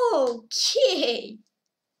 Okay.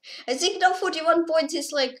 I think now 41 points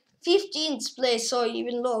is like 15th place or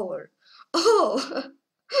even lower. Oh.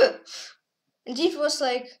 And it was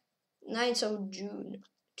like 9th of June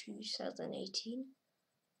 2018.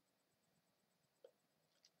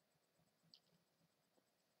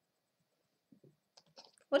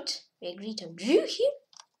 What? We agreed to Drew here?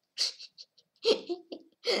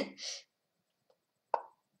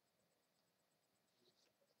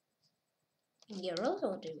 You're all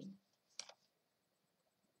what do you mean?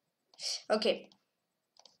 Okay.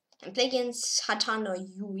 I'm playing against Hatano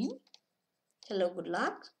Yui. Hello, good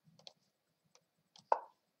luck.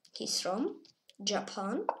 He's from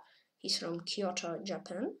Japan. He's from Kyoto,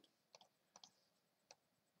 Japan.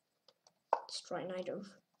 Let's try knight of.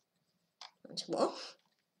 Once more.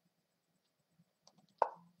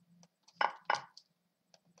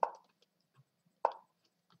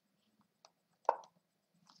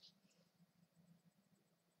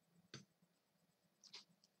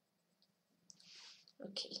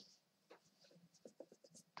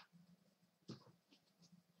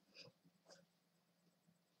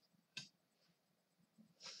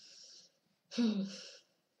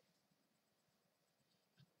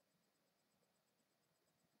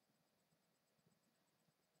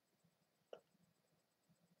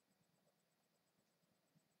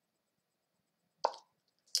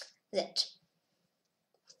 That.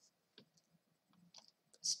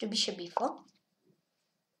 It's to bishop b4.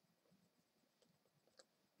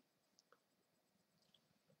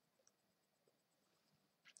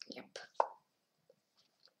 Yep.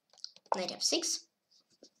 Knight f6.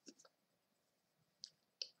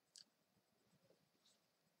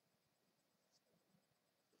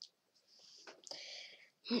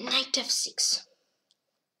 Knight f6.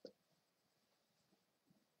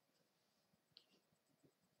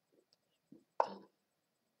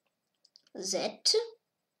 Z.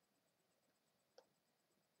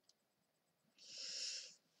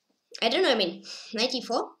 I don't know, I mean, knight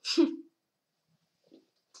e4. Do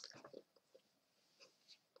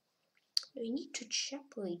we need to check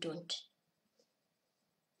or we don't?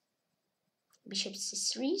 Bishop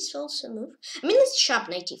c3 is also a move. I mean, let's sharp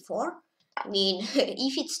knight e4. I mean,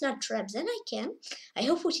 if it's not trap, then I can. I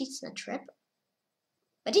hope it's not trap.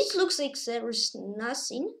 But it looks like there is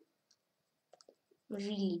nothing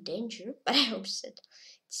really danger. But I hope that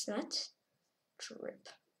it's not trap.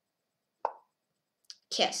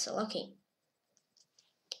 Castle, okay.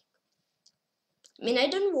 I mean, I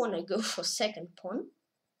don't want to go for second pawn.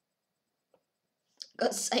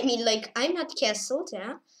 Because, I mean, like, I'm not castled,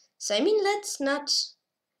 yeah. So, I mean, let's not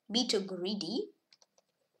be too greedy.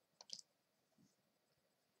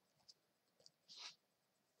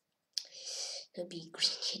 Be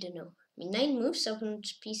greedy, I don't know. I mean, 9 moves, opened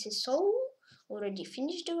pieces, so already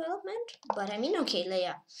finished development. But, I mean, okay,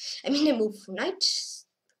 yeah. I mean, I move for knight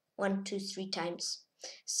 1, 2, 3 times.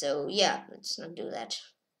 So, yeah, let's not do that.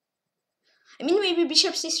 I mean, maybe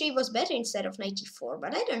bishop c3 was better instead of knight e4,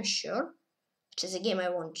 but I don't sure. Which is a game I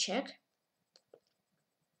won't check.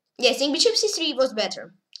 Yeah, I think bishop c3 was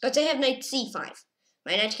better. Because I have knight c5.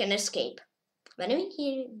 My knight can escape. But I mean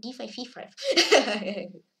here, d5,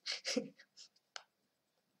 e5.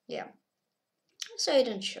 Yeah. So I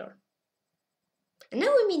don't sure. And now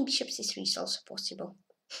I mean bishop c3 is also possible.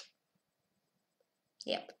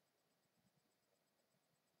 Yep.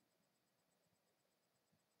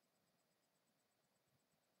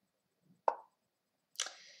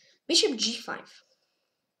 Bishop g5.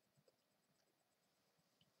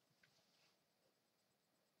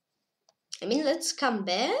 I mean, let's come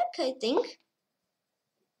back, I think.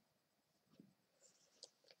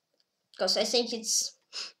 Because I think it's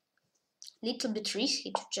a little bit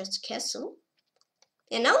risky to just castle.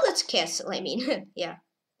 And now let's castle, I mean, yeah.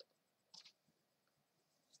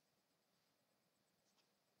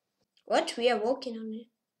 What? We are working on it.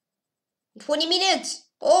 20 minutes!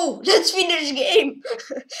 Oh, let's finish game!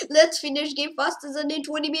 Let's finish game faster than in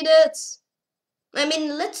 20 minutes! I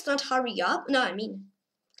mean, let's not hurry up. No, I mean,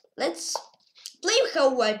 let's play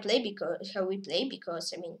how we play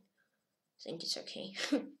because I mean, I think it's okay.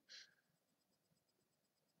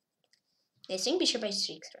 I think bishop h6,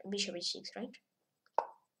 right? Bishop h6, right?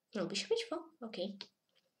 No, bishop h4. Okay.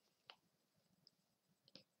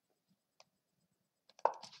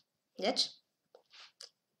 That.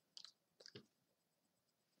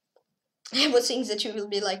 I was thinking that you will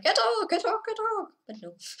be like, get off, get off, get off. But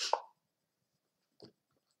no.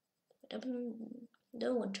 I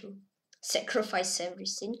don't want to sacrifice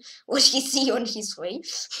everything what he see on his way.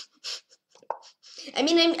 I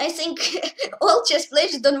mean, I think all chess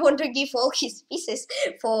players don't want to give all his pieces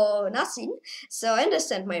for nothing. So I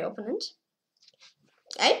understand my opponent.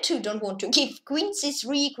 I too don't want to give queen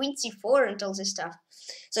c3, queen c4 and all this stuff.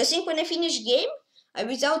 So I think when I finish game, I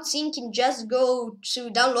without thinking just go to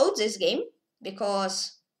download this game,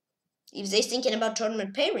 because if they're thinking about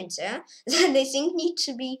tournament pairings, yeah, then they think need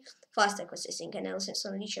to be faster, because I think analysis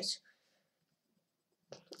on leeches.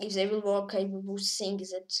 If they will work, I will think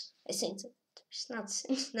that it's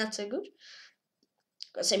not so good.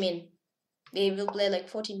 Because I mean, they will play like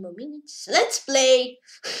 14 more minutes. Let's play!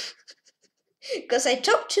 Because I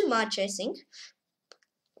talk too much, I think.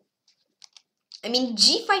 I mean,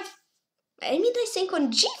 g5. I mean, I think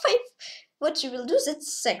on g5, what you will do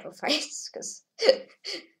is sacrifice. Because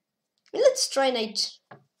let's try knight.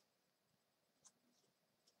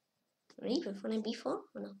 Maybe before knight b4 or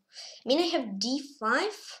no? I mean, I have d5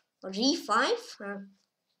 or e5.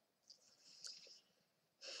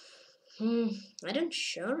 I don't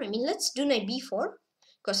sure. I mean, let's do knight b4.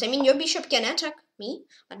 Because, I mean, your bishop can attack me,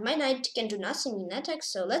 but my knight can do nothing in attack,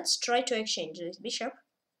 so let's try to exchange this bishop.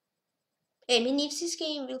 I mean, if this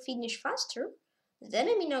game will finish faster, then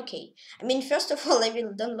I mean, okay. I mean, first of all, I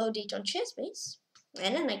will download it on ChessBase,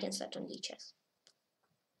 and then I can start on the chess.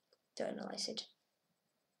 to analyze it.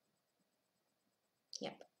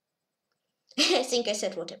 Yep. I think I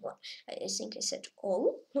said what I want. I think I said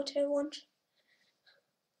all what I want.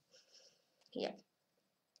 Yep.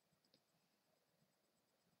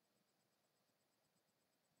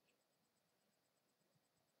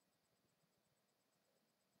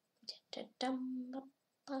 Jingle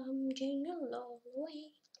all the way.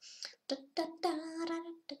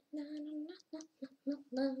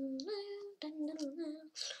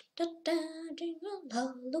 Jingle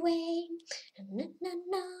all the way.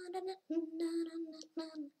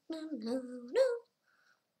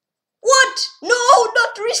 What? No,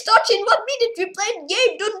 not restarting 1 minute. We played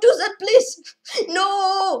game. Don't do that, please.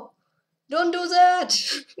 No, don't do that.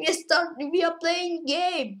 We are playing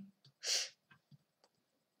game.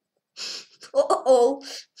 Oh.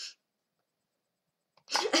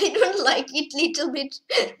 I don't like it little bit.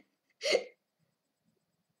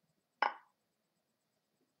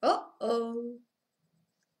 Oh.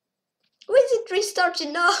 Why is it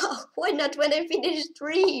restarting now? Why not when I finish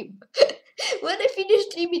stream? When I finish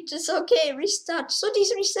stream, it is okay. Restart.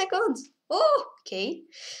 33 seconds. Oh, okay.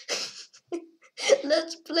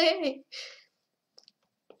 Let's play.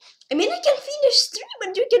 I mean, I can finish stream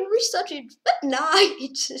and you can restart it at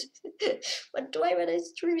night. But why when I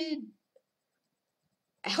stream?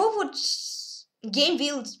 I hope what game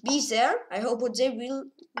will be there. I hope what they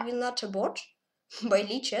will not abort by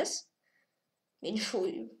leeches. I mean, it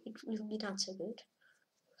will be not so good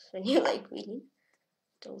when you like winning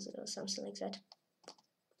or something like that.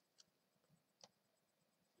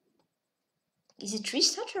 Is it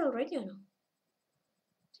restarted already or no?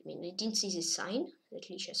 I mean, I didn't see the sign that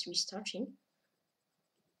leeches restarting.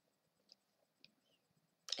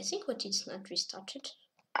 I think what it's not restarted.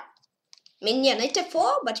 I mean, yeah, knight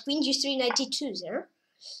f4, but queen g3, knight e2 there.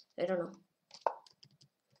 I don't know.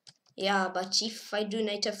 Yeah, but if I do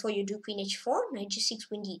knight f4, you do queen h4, knight g6,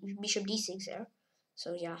 queen bishop d6 there.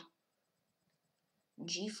 So yeah,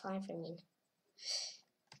 g5. I mean,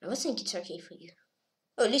 I would think it's okay for you.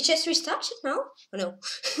 Oh, Lichess restarted now? Oh no.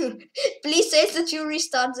 Please say that you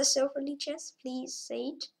restart the server, Lichess. Please say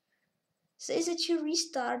it. Say that you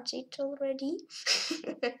restart it already.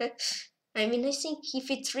 I mean, I think if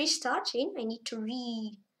it's restarting, I need to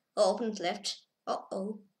open it left.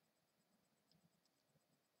 Uh-oh.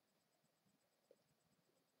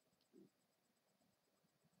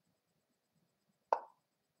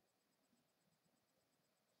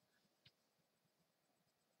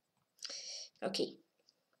 Okay.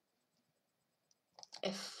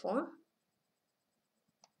 F4.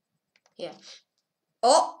 Yeah.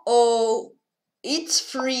 Uh-oh. It's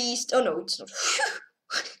freezed. Oh no, it's not.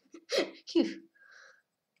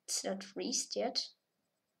 It's not freezed yet.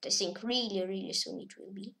 I think really soon it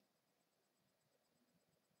will be.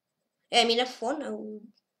 I mean, F1 now.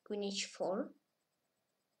 Queen h4.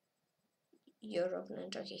 Your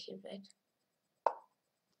opponent. Okay, he's back.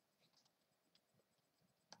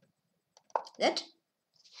 That.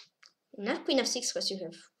 Not queen f6 because you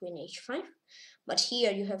have queen h5. But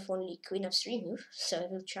here you have only queen f3 move. So I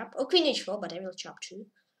will chop. Oh, queen h4, but I will chop too.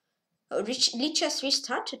 Oh, Lichess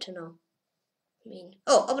restarted to now. I mean,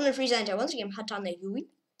 oh, opponent resigned. Once again, Hatana Yui.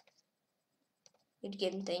 Good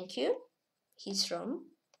game, thank you. He's from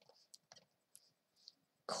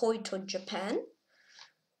Koito, Japan.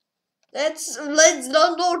 Let's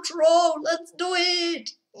not troll. Let's do it.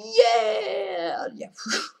 Yeah.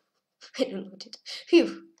 I don't know what it.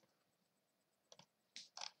 Phew.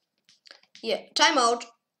 Yeah. Timeout.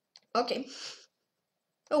 Okay.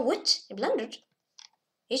 Oh, what? I blundered.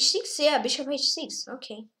 H6. Yeah, bishop H6.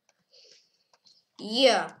 Okay.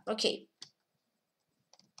 Yeah. Okay.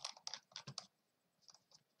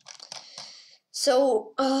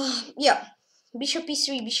 So, yeah. Bishop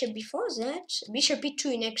E3, bishop before that. Bishop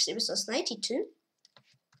E2 in X versus knight E2.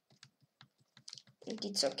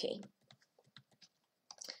 It's okay.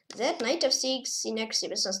 That knight f6 in X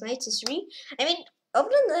versus knight C3. I mean,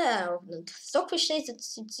 Stockfish says that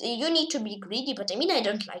you need to be greedy, but I mean, I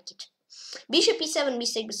don't like it. Bishop E7,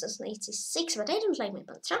 b6 versus knight C6, but I don't like my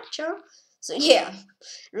pawn structure. So yeah,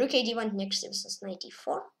 rook a d1 in X versus knight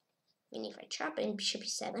e4. I mean, if I chop and bishop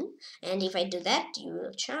e7, and if I do that, you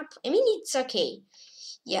will chop. I mean, it's okay.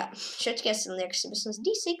 Yeah, short castle next versus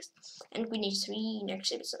d6, and queen h3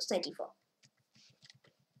 next versus knight e4.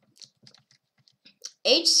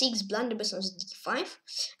 h6 blunder versus d5.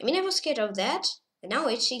 I mean, I was scared of that. And now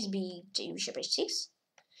h6 bishop h6.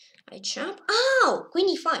 I chop. Ow! Queen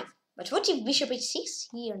e5. But what if bishop h6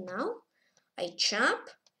 here now? I chop.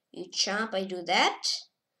 You chop. I do that.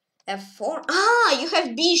 f4. Ah, you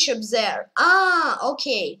have bishops there. Ah,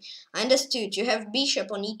 okay. I understood. You have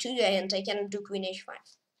bishop on e2 and I cannot do queen h5.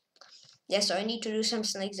 Yeah, so I need to do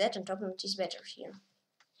something like that, and top knight is better here.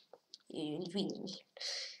 You really need.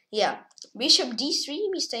 Yeah, bishop d3,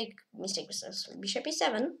 mistake versus bishop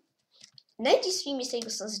e7. Knight d3, mistake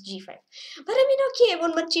versus g5. But I mean, okay, I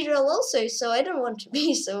want material also, so I don't want to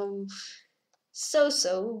be so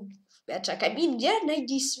attack. I mean, yeah, knight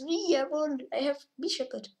d3, I have bishop,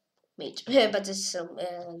 but wait, but it's some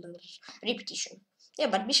repetition. Yeah,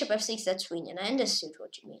 but bishop f6, that's winning. I understood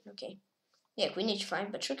what you mean. Okay. Yeah, queen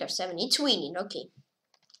h5, but rook f7, it's winning. Okay.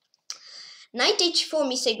 Knight h4,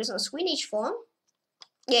 mistake versus queen h4.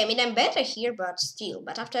 Yeah, I mean, I'm better here, but still.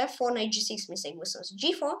 But after f4, knight g6, mistake versus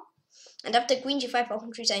g4. And after queen g5,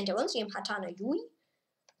 open 3 intervals, I'm Hatana Yui.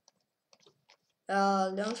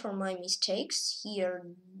 Learn from my mistakes here.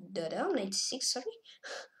 Knight 6, sorry.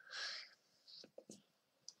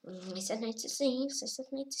 I said knight 6, I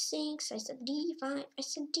said knight 6, I said d5, I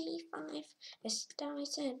said d5,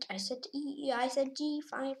 I said e, I said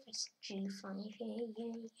g5, I said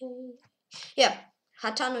g5, yeah.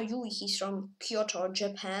 Hatano Yui, he's from Kyoto,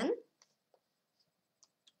 Japan.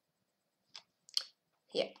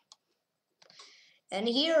 Yeah. And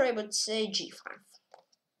here I would say g5.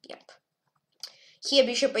 Yep. Here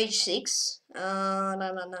bishop h6,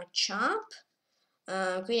 chop,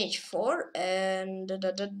 queen h4, and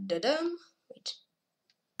wait,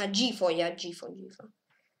 g4, yeah, g4.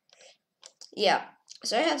 Yeah,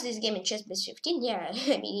 so I have this game in chess base 15. Yeah,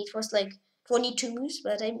 I mean, it was like 22 moves,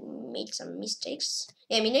 but I made some mistakes.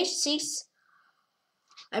 Yeah, I mean, h6,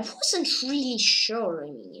 I wasn't really sure,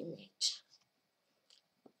 I mean, in it.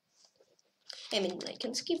 I mean, I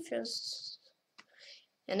can skip first.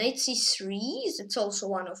 And knight c3, it's also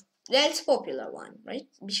one of, that's popular one, right?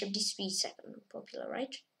 Bishop d3 second popular,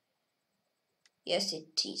 right? Yes,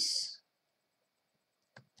 it is.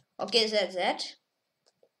 Okay, that's that.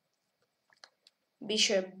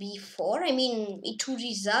 Bishop b4, I mean,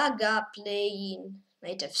 Iturizaga playing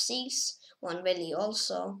knight f6, one Valley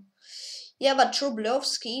also. Yeah, but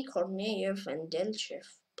Trublovsky, Korneyev, and Delchev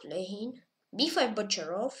playing b5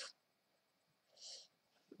 Bocharov.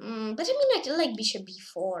 But I mean, I like bishop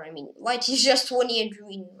b4. I mean, white is just 1 year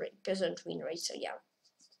peasant win rate, so yeah.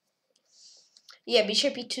 Yeah,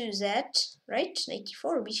 bishop e2 that, right? Knight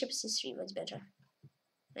e4, bishop c3, what's better?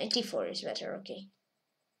 Knight e4 is better, okay.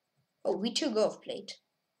 Oh, we2 go off plate.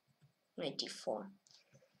 Knight e4.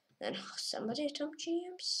 Then somebody top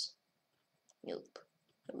GMs? Nope.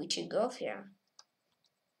 We2 go off here.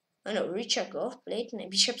 Oh no, Richard go off plate, and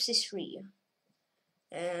bishop c3.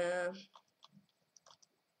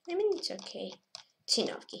 I mean, it's okay. It's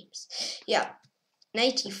enough games. Yeah.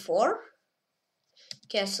 Knight e4.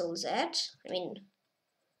 Castle z. I mean,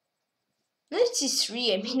 knight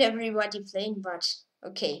c3. I mean, everybody playing, but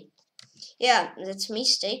okay. Yeah, that's a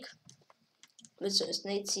mistake. So it's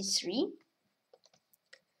knight c3.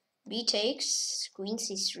 B takes. Queen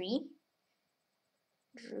c3.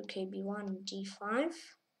 Rook b1, d5.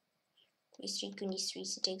 e3, queen e3,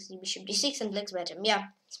 c takes the bishop d6, and black's better. Yeah,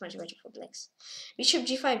 it's much better for blacks. Bishop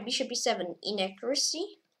g5, bishop e7,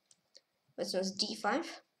 inaccuracy. This was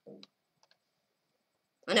d5.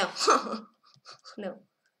 Oh no, no.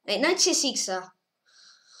 Knight c6.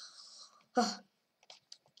 Oh.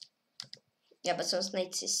 Yeah, but so it's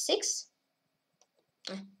knight c6.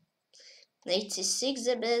 Knight c6,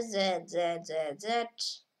 z.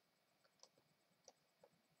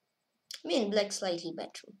 I mean, black slightly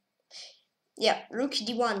better. Yeah, rook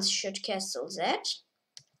d1 should castle z.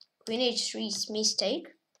 Queen h3 is mistake.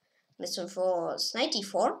 This one for knight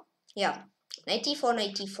e4. Yeah, knight e4,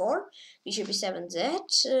 knight e4. Bishop e7 z.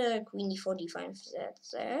 Queen e4, d5 z.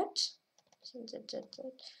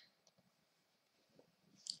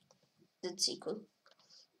 That's equal.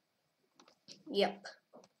 Yep.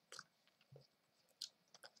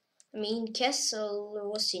 I mean, castle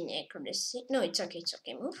was inaccuracy. No, it's okay,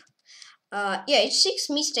 move. Yeah, h6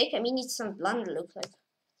 mistake. I mean, it's not blunder, look like.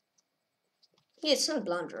 Yeah, it's not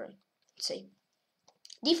blunder, I'd say.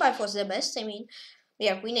 d5 was the best. I mean,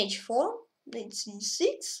 yeah, queen h4, knight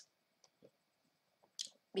c6,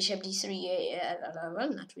 bishop d3,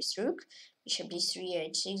 well, not with rook, bishop d3,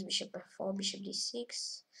 h6, bishop f4, bishop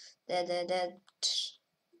d6, that,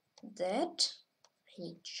 I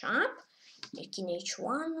need sharp, king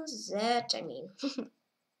h1, that, I mean,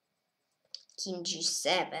 king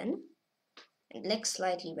g7, and black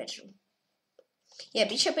slightly better. Yeah,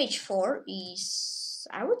 bishop h4 is,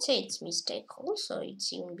 I would say it's mistake also,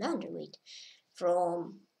 it's even blunder, wait,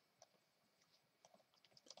 from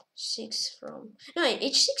 6 from, no,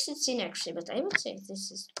 h6 it's in actually, but I would say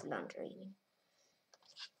this is blunder,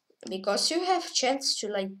 because you have chance to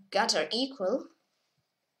like gather equal,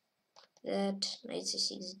 that knight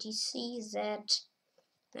c6, dc, that,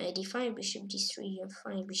 Knight d5, bishop d3,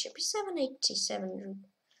 f5, bishop e7, 87,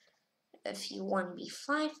 f1,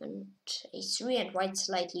 b5, and a3, and white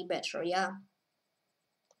slightly better, yeah.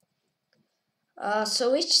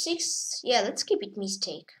 So h6, yeah, let's keep it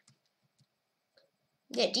mistake.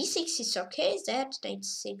 Yeah, d6 is okay, that, knight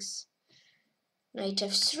 6, knight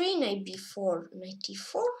f3, knight b4, knight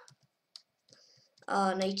d4,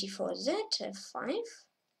 knight d4, z, f5,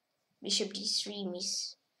 bishop d3,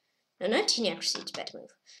 miss. No, not Cherniaiev, it's bad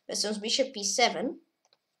move. Versus bishop e7.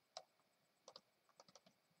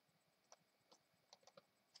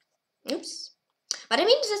 Oops. But I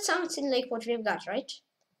mean, that sounds like what we've got, right?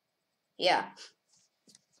 Yeah.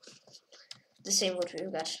 The same what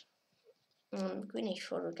we've got. Queen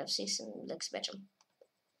h4, rook f6, and black's better.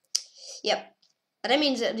 Yep. But I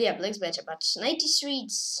mean, yeah, black's better. But 93,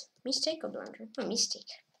 it's mistake or blunder? No, mistake.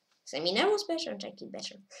 So, I mean, I was better and I did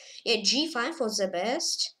better. Yeah, g5 was the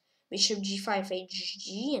best. Bishop g5,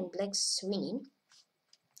 hg, and black's winning.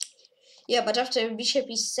 Yeah, but after bishop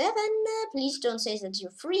e7, please don't say that you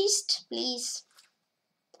freezed, please.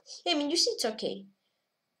 Yeah, I mean, you see, it's okay.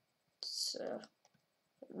 It's,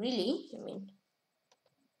 really, I mean,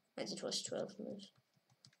 as it was 12 moves.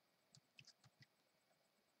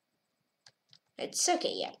 It's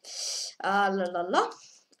okay, yeah.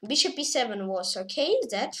 Bishop e7 was okay.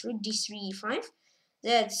 That rook d3, e5.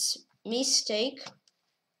 That's mistake.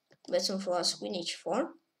 Let's move for us, queen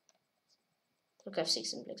h4. Rook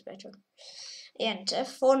f6 and black's better. And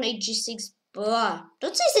f4, knight g6. Bah.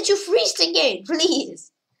 Don't say that you freezed again,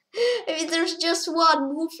 please. I mean, there's just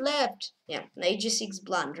one move left. Yeah, knight g6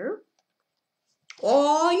 blunder.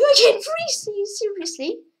 Oh, you again freeze?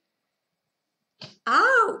 Seriously?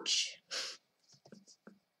 Ouch.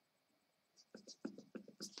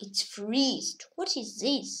 It's freezed. What is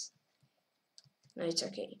this? No, it's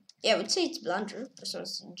okay. Yeah, I would say it's blunder. This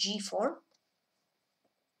one's g4.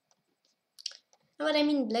 No, but I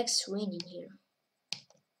mean, black's winning here.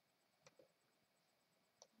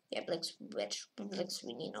 Yeah, black's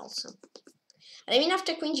winning also. And I mean,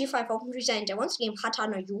 after queen g5, open resigned. I once game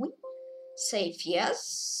Hatana Yui. Safe,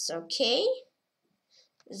 yes. Okay.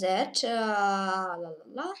 That,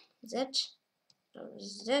 that.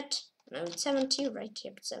 No, it's 70, right?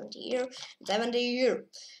 Yep, 70 here. 70 here.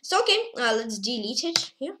 So, okay, let's delete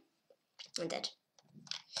it here. And that.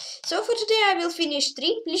 So, for today, I will finish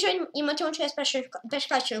 3. Please join in my own chess passion card.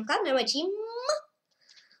 Now, my team.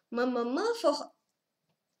 Mama for.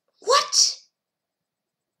 What?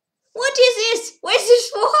 What is this? Why is this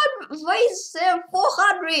 400? Why is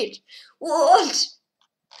 400? What?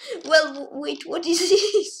 Well, wait, what is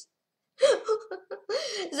this?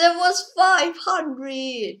 That was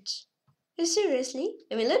 500. Seriously?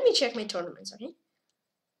 I mean, let me check my tournaments, okay?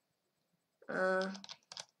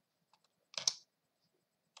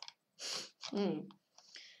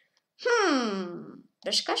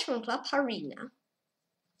 Discussion Club Arena.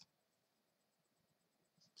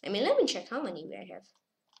 I mean, let me check how many we have.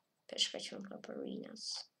 Discussion Club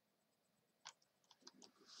Arenas.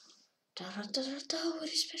 What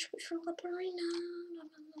is Discussion Club Arena?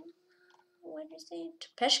 What is it?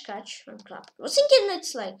 Discussion Club. I was thinking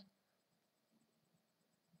it's like.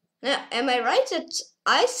 Now, am I right that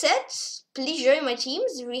I said please join my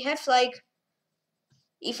teams? We have like,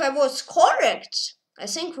 if I was correct, I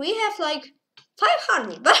think we have like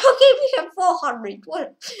 500, but okay, we have 400.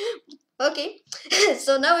 What? Okay,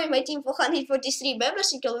 so now in my team 443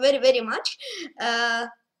 members. Thank you very, very much.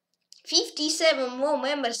 57 more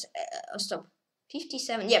members. Stop.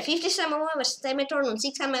 57, yeah, 57 members. Time my turn on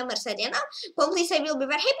 600 members at the end. Please, I will be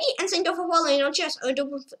very happy, and thank you for following on chess on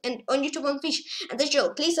YouTube and Twitch. And that's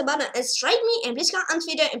all. Please abandon and strike me, and please come on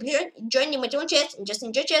Twitter, and please join in my own chess and just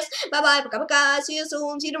enjoy chess. Bye bye, baka baka. See you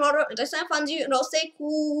soon. See you tomorrow. And next time, fun you and all stay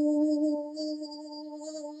cool.